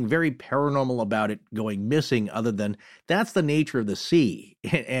anything very paranormal about it going missing, other than that's the nature of the sea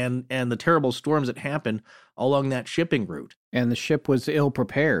and the terrible storms that happen along that shipping route. And the ship was ill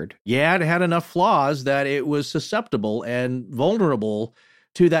prepared. Yeah, it had enough flaws that it was susceptible and vulnerable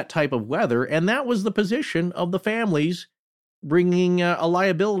to that type of weather, and that was the position of the families bringing a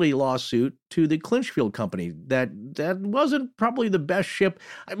liability lawsuit to the Clinchfield Company. That wasn't probably the best ship.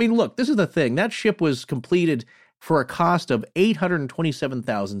 I mean, look, this is the thing. That ship was completed for a cost of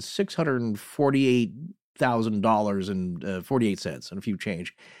 $827,648,000 and a few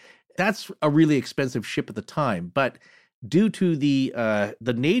change. That's a really expensive ship at the time, but due to the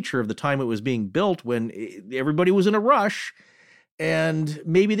nature of the time it was being built, when everybody was in a rush, and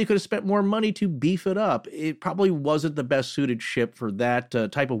maybe they could have spent more money to beef it up, it probably wasn't the best suited ship for that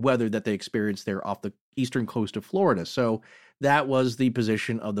type of weather that they experienced there off the eastern coast of Florida. So that was the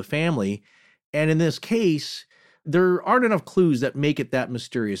position of the family. And in this case, there aren't enough clues that make it that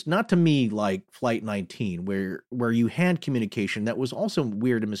mysterious. Not to me like Flight 19, where you had communication that was also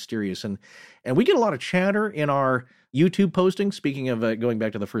weird and mysterious. And we get a lot of chatter in our YouTube postings. Speaking of going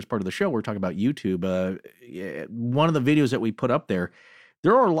back to the first part of the show, we're talking about YouTube. One of the videos that we put up there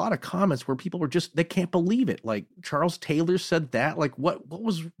are a lot of comments where people were they can't believe it. Like, Charles Taylor said that. Like, what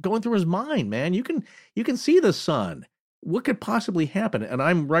was going through his mind, man? You can see the sun. What could possibly happen? And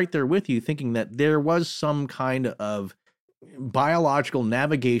I'm right there with you, thinking that there was some kind of biological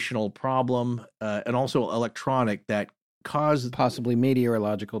navigational problem and also electronic that caused, possibly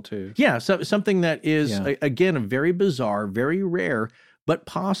meteorological too. Yeah, so something that is again a very bizarre, very rare, but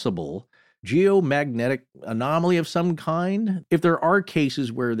possible geomagnetic anomaly of some kind. If there are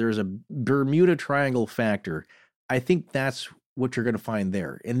cases where there's a Bermuda Triangle factor, I think that's what you're going to find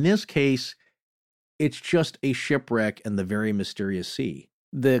there. In this case, it's just a shipwreck in the very mysterious sea.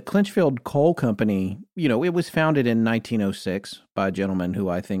 The Clinchfield Coal Company, it was founded in 1906 by a gentleman who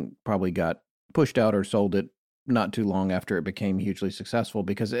I think probably got pushed out or sold it not too long after it became hugely successful,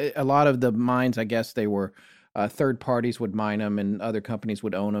 because a lot of the mines, I guess they were third parties would mine them and other companies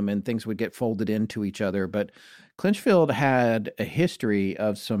would own them, and things would get folded into each other. But Clinchfield had a history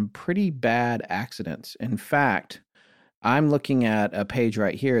of some pretty bad accidents. In fact, I'm looking at a page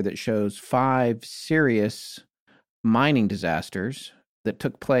right here that shows 5 serious mining disasters that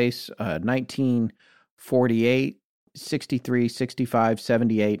took place 1948, 63, 65,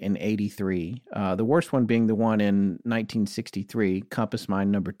 78, and 83. The worst one being the one in 1963, Compass Mine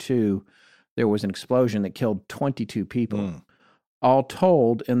number 2. There was an explosion that killed 22 people. All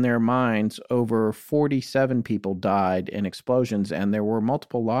told, in their mines, over 47 people died in explosions, and there were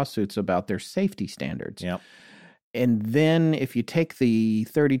multiple lawsuits about their safety standards. Yep. And then if you take the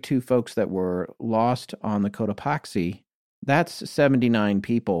 32 folks that were lost on the Cotopaxi, that's 79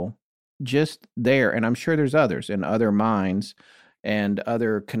 people just there. And I'm sure there's others in other mines and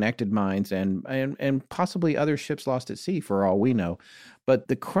other connected mines and possibly other ships lost at sea for all we know. But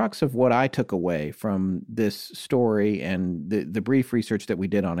the crux of what I took away from this story and the brief research that we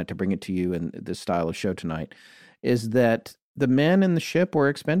did on it to bring it to you in this style of show tonight is that the men in the ship were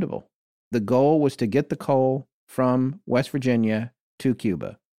expendable. The goal was to get the coal from West Virginia to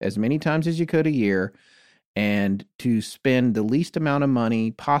Cuba as many times as you could a year, and to spend the least amount of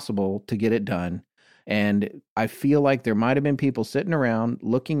money possible to get it done. And I feel like there might have been people sitting around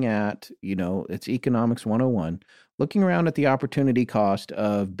looking at, it's economics 101, looking around at the opportunity cost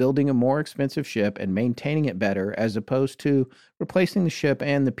of building a more expensive ship and maintaining it better, as opposed to replacing the ship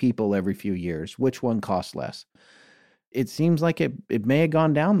and the people every few years. Which one costs less? It seems like it may have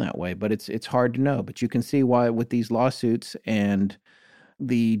gone down that way, but it's hard to know. But you can see why with these lawsuits and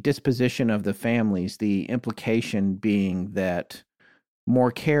the disposition of the families, the implication being that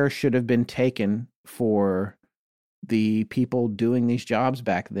more care should have been taken for the people doing these jobs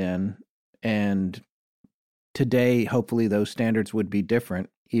back then. And today, hopefully, those standards would be different,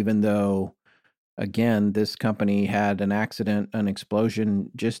 even though, again, this company had an accident, an explosion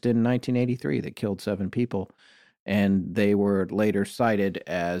just in 1983 that killed 7 people. And they were later cited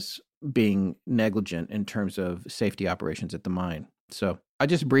as being negligent in terms of safety operations at the mine. So I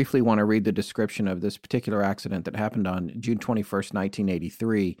just briefly want to read the description of this particular accident that happened on June 21st,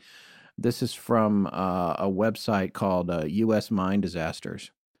 1983. This is from a website called U.S. Mine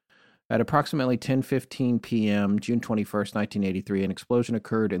Disasters. At approximately 10:15 p.m., June 21st, 1983, an explosion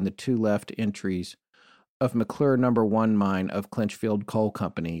occurred in the two left entries of McClure No. 1 mine of Clinchfield Coal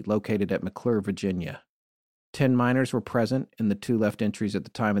Company, located at McClure, Virginia. 10 miners were present in the two left entries at the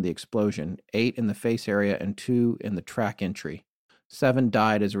time of the explosion, 8 in the face area and 2 in the track entry. 7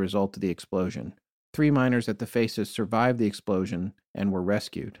 died as a result of the explosion. 3 miners at the faces survived the explosion and were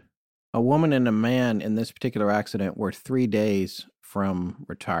rescued. A woman and a man in this particular accident were 3 days from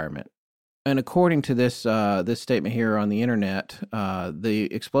retirement. And according to this statement here on the internet, the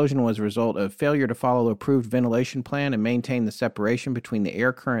explosion was a result of failure to follow the approved ventilation plan and maintain the separation between the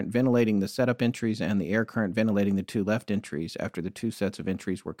air current ventilating the setup entries and the air current ventilating the two left entries after the two sets of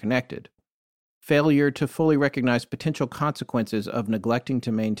entries were connected. Failure to fully recognize potential consequences of neglecting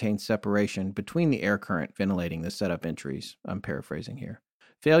to maintain separation between the air current ventilating the setup entries. I'm paraphrasing here.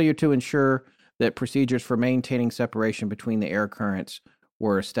 Failure to ensure that procedures for maintaining separation between the air currents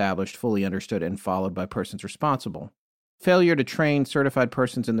were established, fully understood, and followed by persons responsible. Failure to train certified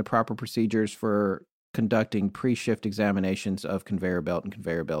persons in the proper procedures for conducting pre-shift examinations of conveyor belt and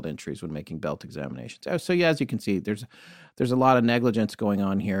conveyor belt entries when making belt examinations. So yeah, as you can see, there's a lot of negligence going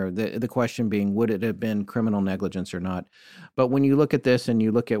on here. The question being, would it have been criminal negligence or not? But when you look at this and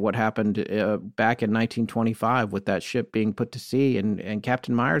you look at what happened back in 1925 with that ship being put to sea and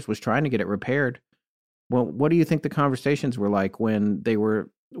Captain Myers was trying to get it repaired, well, what do you think the conversations were like when they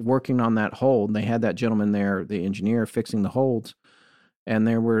were working on that hold? And they had that gentleman there, the engineer, fixing the holds, and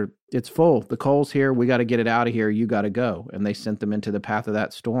it's full. The coal's here. We got to get it out of here. You got to go. And they sent them into the path of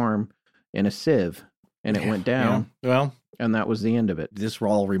that storm in a sieve, and it went down. Yeah. Well, and that was the end of it. This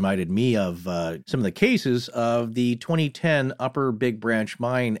all reminded me of some of the cases of the 2010 Upper Big Branch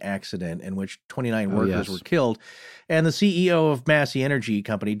mine accident in which 29 workers were killed. And the CEO of Massey Energy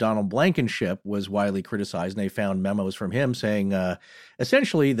Company, Donald Blankenship, was widely criticized. And they found memos from him saying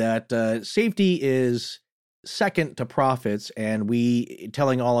essentially that safety is second to profits, and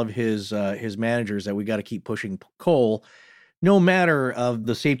telling all of his managers that we got to keep pushing coal, no matter of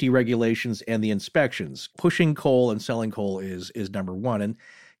the safety regulations and the inspections. Pushing coal and selling coal is number one. And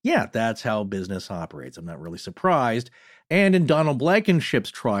yeah, that's how business operates. I'm not really surprised. And in Donald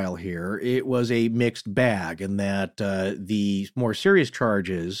Blankenship's trial here, it was a mixed bag in that the more serious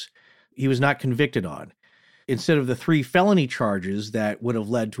charges he was not convicted on. Instead of the 3 felony charges that would have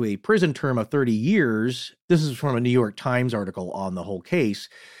led to a prison term of 30 years, this is from a New York Times article on the whole case,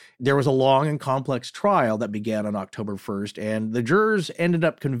 there was a long and complex trial that began on October 1st, and the jurors ended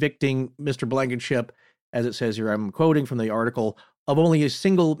up convicting Mr. Blankenship, as it says here, I'm quoting from the article, of only a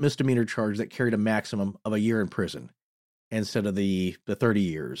single misdemeanor charge that carried a maximum of a year in prison instead of the 30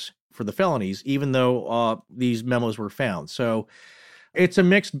 years for the felonies, even though these memos were found. So it's a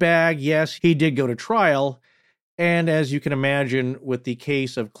mixed bag. Yes, he did go to trial. And as you can imagine, with the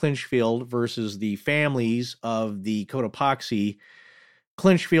case of Clinchfield versus the families of the Cotopaxi,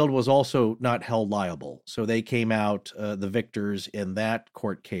 Clinchfield was also not held liable. So they came out the victors in that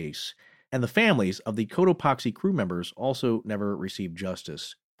court case. And the families of the Cotopaxi crew members also never received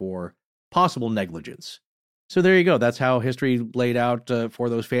justice for possible negligence. So there you go. That's how history laid out for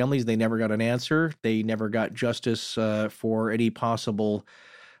those families. They never got an answer. They never got justice for any possible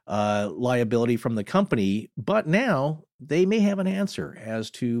liability from the company. But now they may have an answer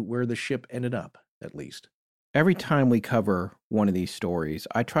as to where the ship ended up, at least. Every time we cover one of these stories,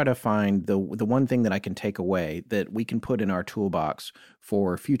 I try to find the one thing that I can take away that we can put in our toolbox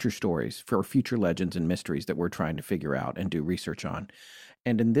for future stories, for future legends and mysteries that we're trying to figure out and do research on.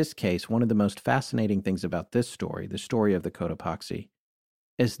 And in this case, one of the most fascinating things about this story, the story of the Cotopaxi,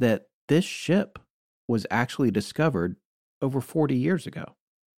 is that this ship was actually discovered over 40 years ago.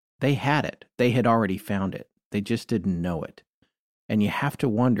 They had it. They had already found it. They just didn't know it. And you have to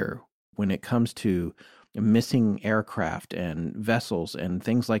wonder, when it comes to missing aircraft and vessels and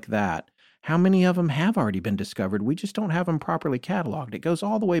things like that, how many of them have already been discovered? We just don't have them properly cataloged. It goes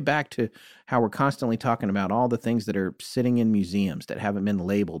all the way back to how we're constantly talking about all the things that are sitting in museums that haven't been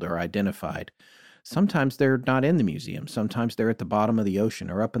labeled or identified. Sometimes they're not in the museum. Sometimes they're at the bottom of the ocean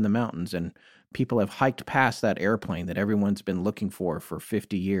or up in the mountains, and people have hiked past that airplane that everyone's been looking for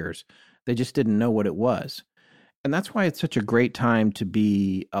 50 years. They just didn't know what it was. And that's why it's such a great time to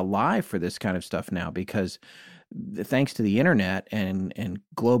be alive for this kind of stuff now, because thanks to the internet and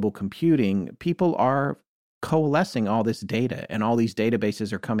global computing, people are coalescing all this data, and all these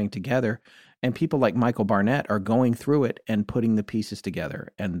databases are coming together, And people like Michael Barnett are going through it and putting the pieces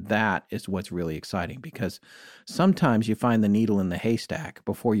together. And that is what's really exciting, because sometimes you find the needle in the haystack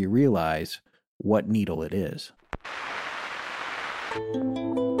before you realize what needle it is.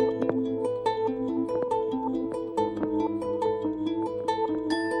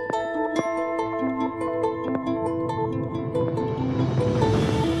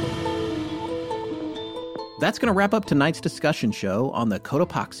 That's going to wrap up tonight's discussion show on the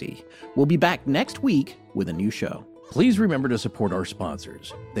Cotopaxi. We'll be back next week with a new show. Please remember to support our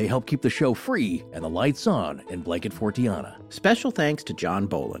sponsors. They help keep the show free and the lights on in Blanket Fortiana. Special thanks to John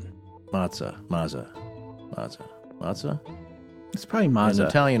Bolin. Mazza. It's probably mazza. In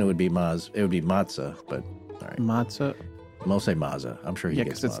Italian, it would be mazza, but all right. Mazza? I'll say mazza. I'm sure he gets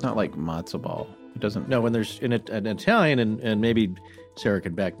because it's not like matzo ball. It doesn't. No, when there's in an Italian, and maybe Sarah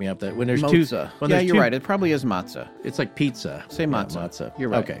could back me up, that when there's Mozza. two. You're right. It probably is matzo. It's like pizza. Say matzo. Matzo. You're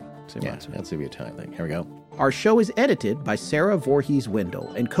right. Okay. Say matzo. That's the Italian thing. Here we go. Our show is edited by Sarah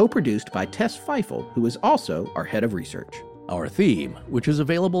Voorhees-Wendell and co-produced by Tess Feifel, who is also our head of research. Our theme, which is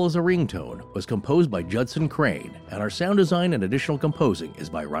available as a ringtone, was composed by Judson Crane, and our sound design and additional composing is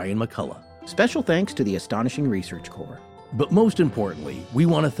by Ryan McCullough. Special thanks to the Astonishing Research Corps. But most importantly, we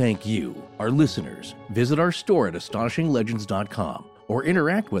want to thank you, our listeners. Visit our store at astonishinglegends.com or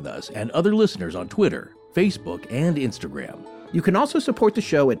interact with us and other listeners on Twitter, Facebook, and Instagram. You can also support the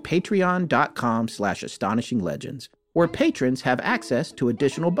show at patreon.com/astonishinglegends, where patrons have access to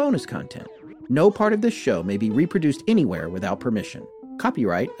additional bonus content. No part of this show may be reproduced anywhere without permission.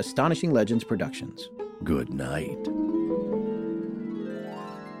 Copyright Astonishing Legends Productions. Good night.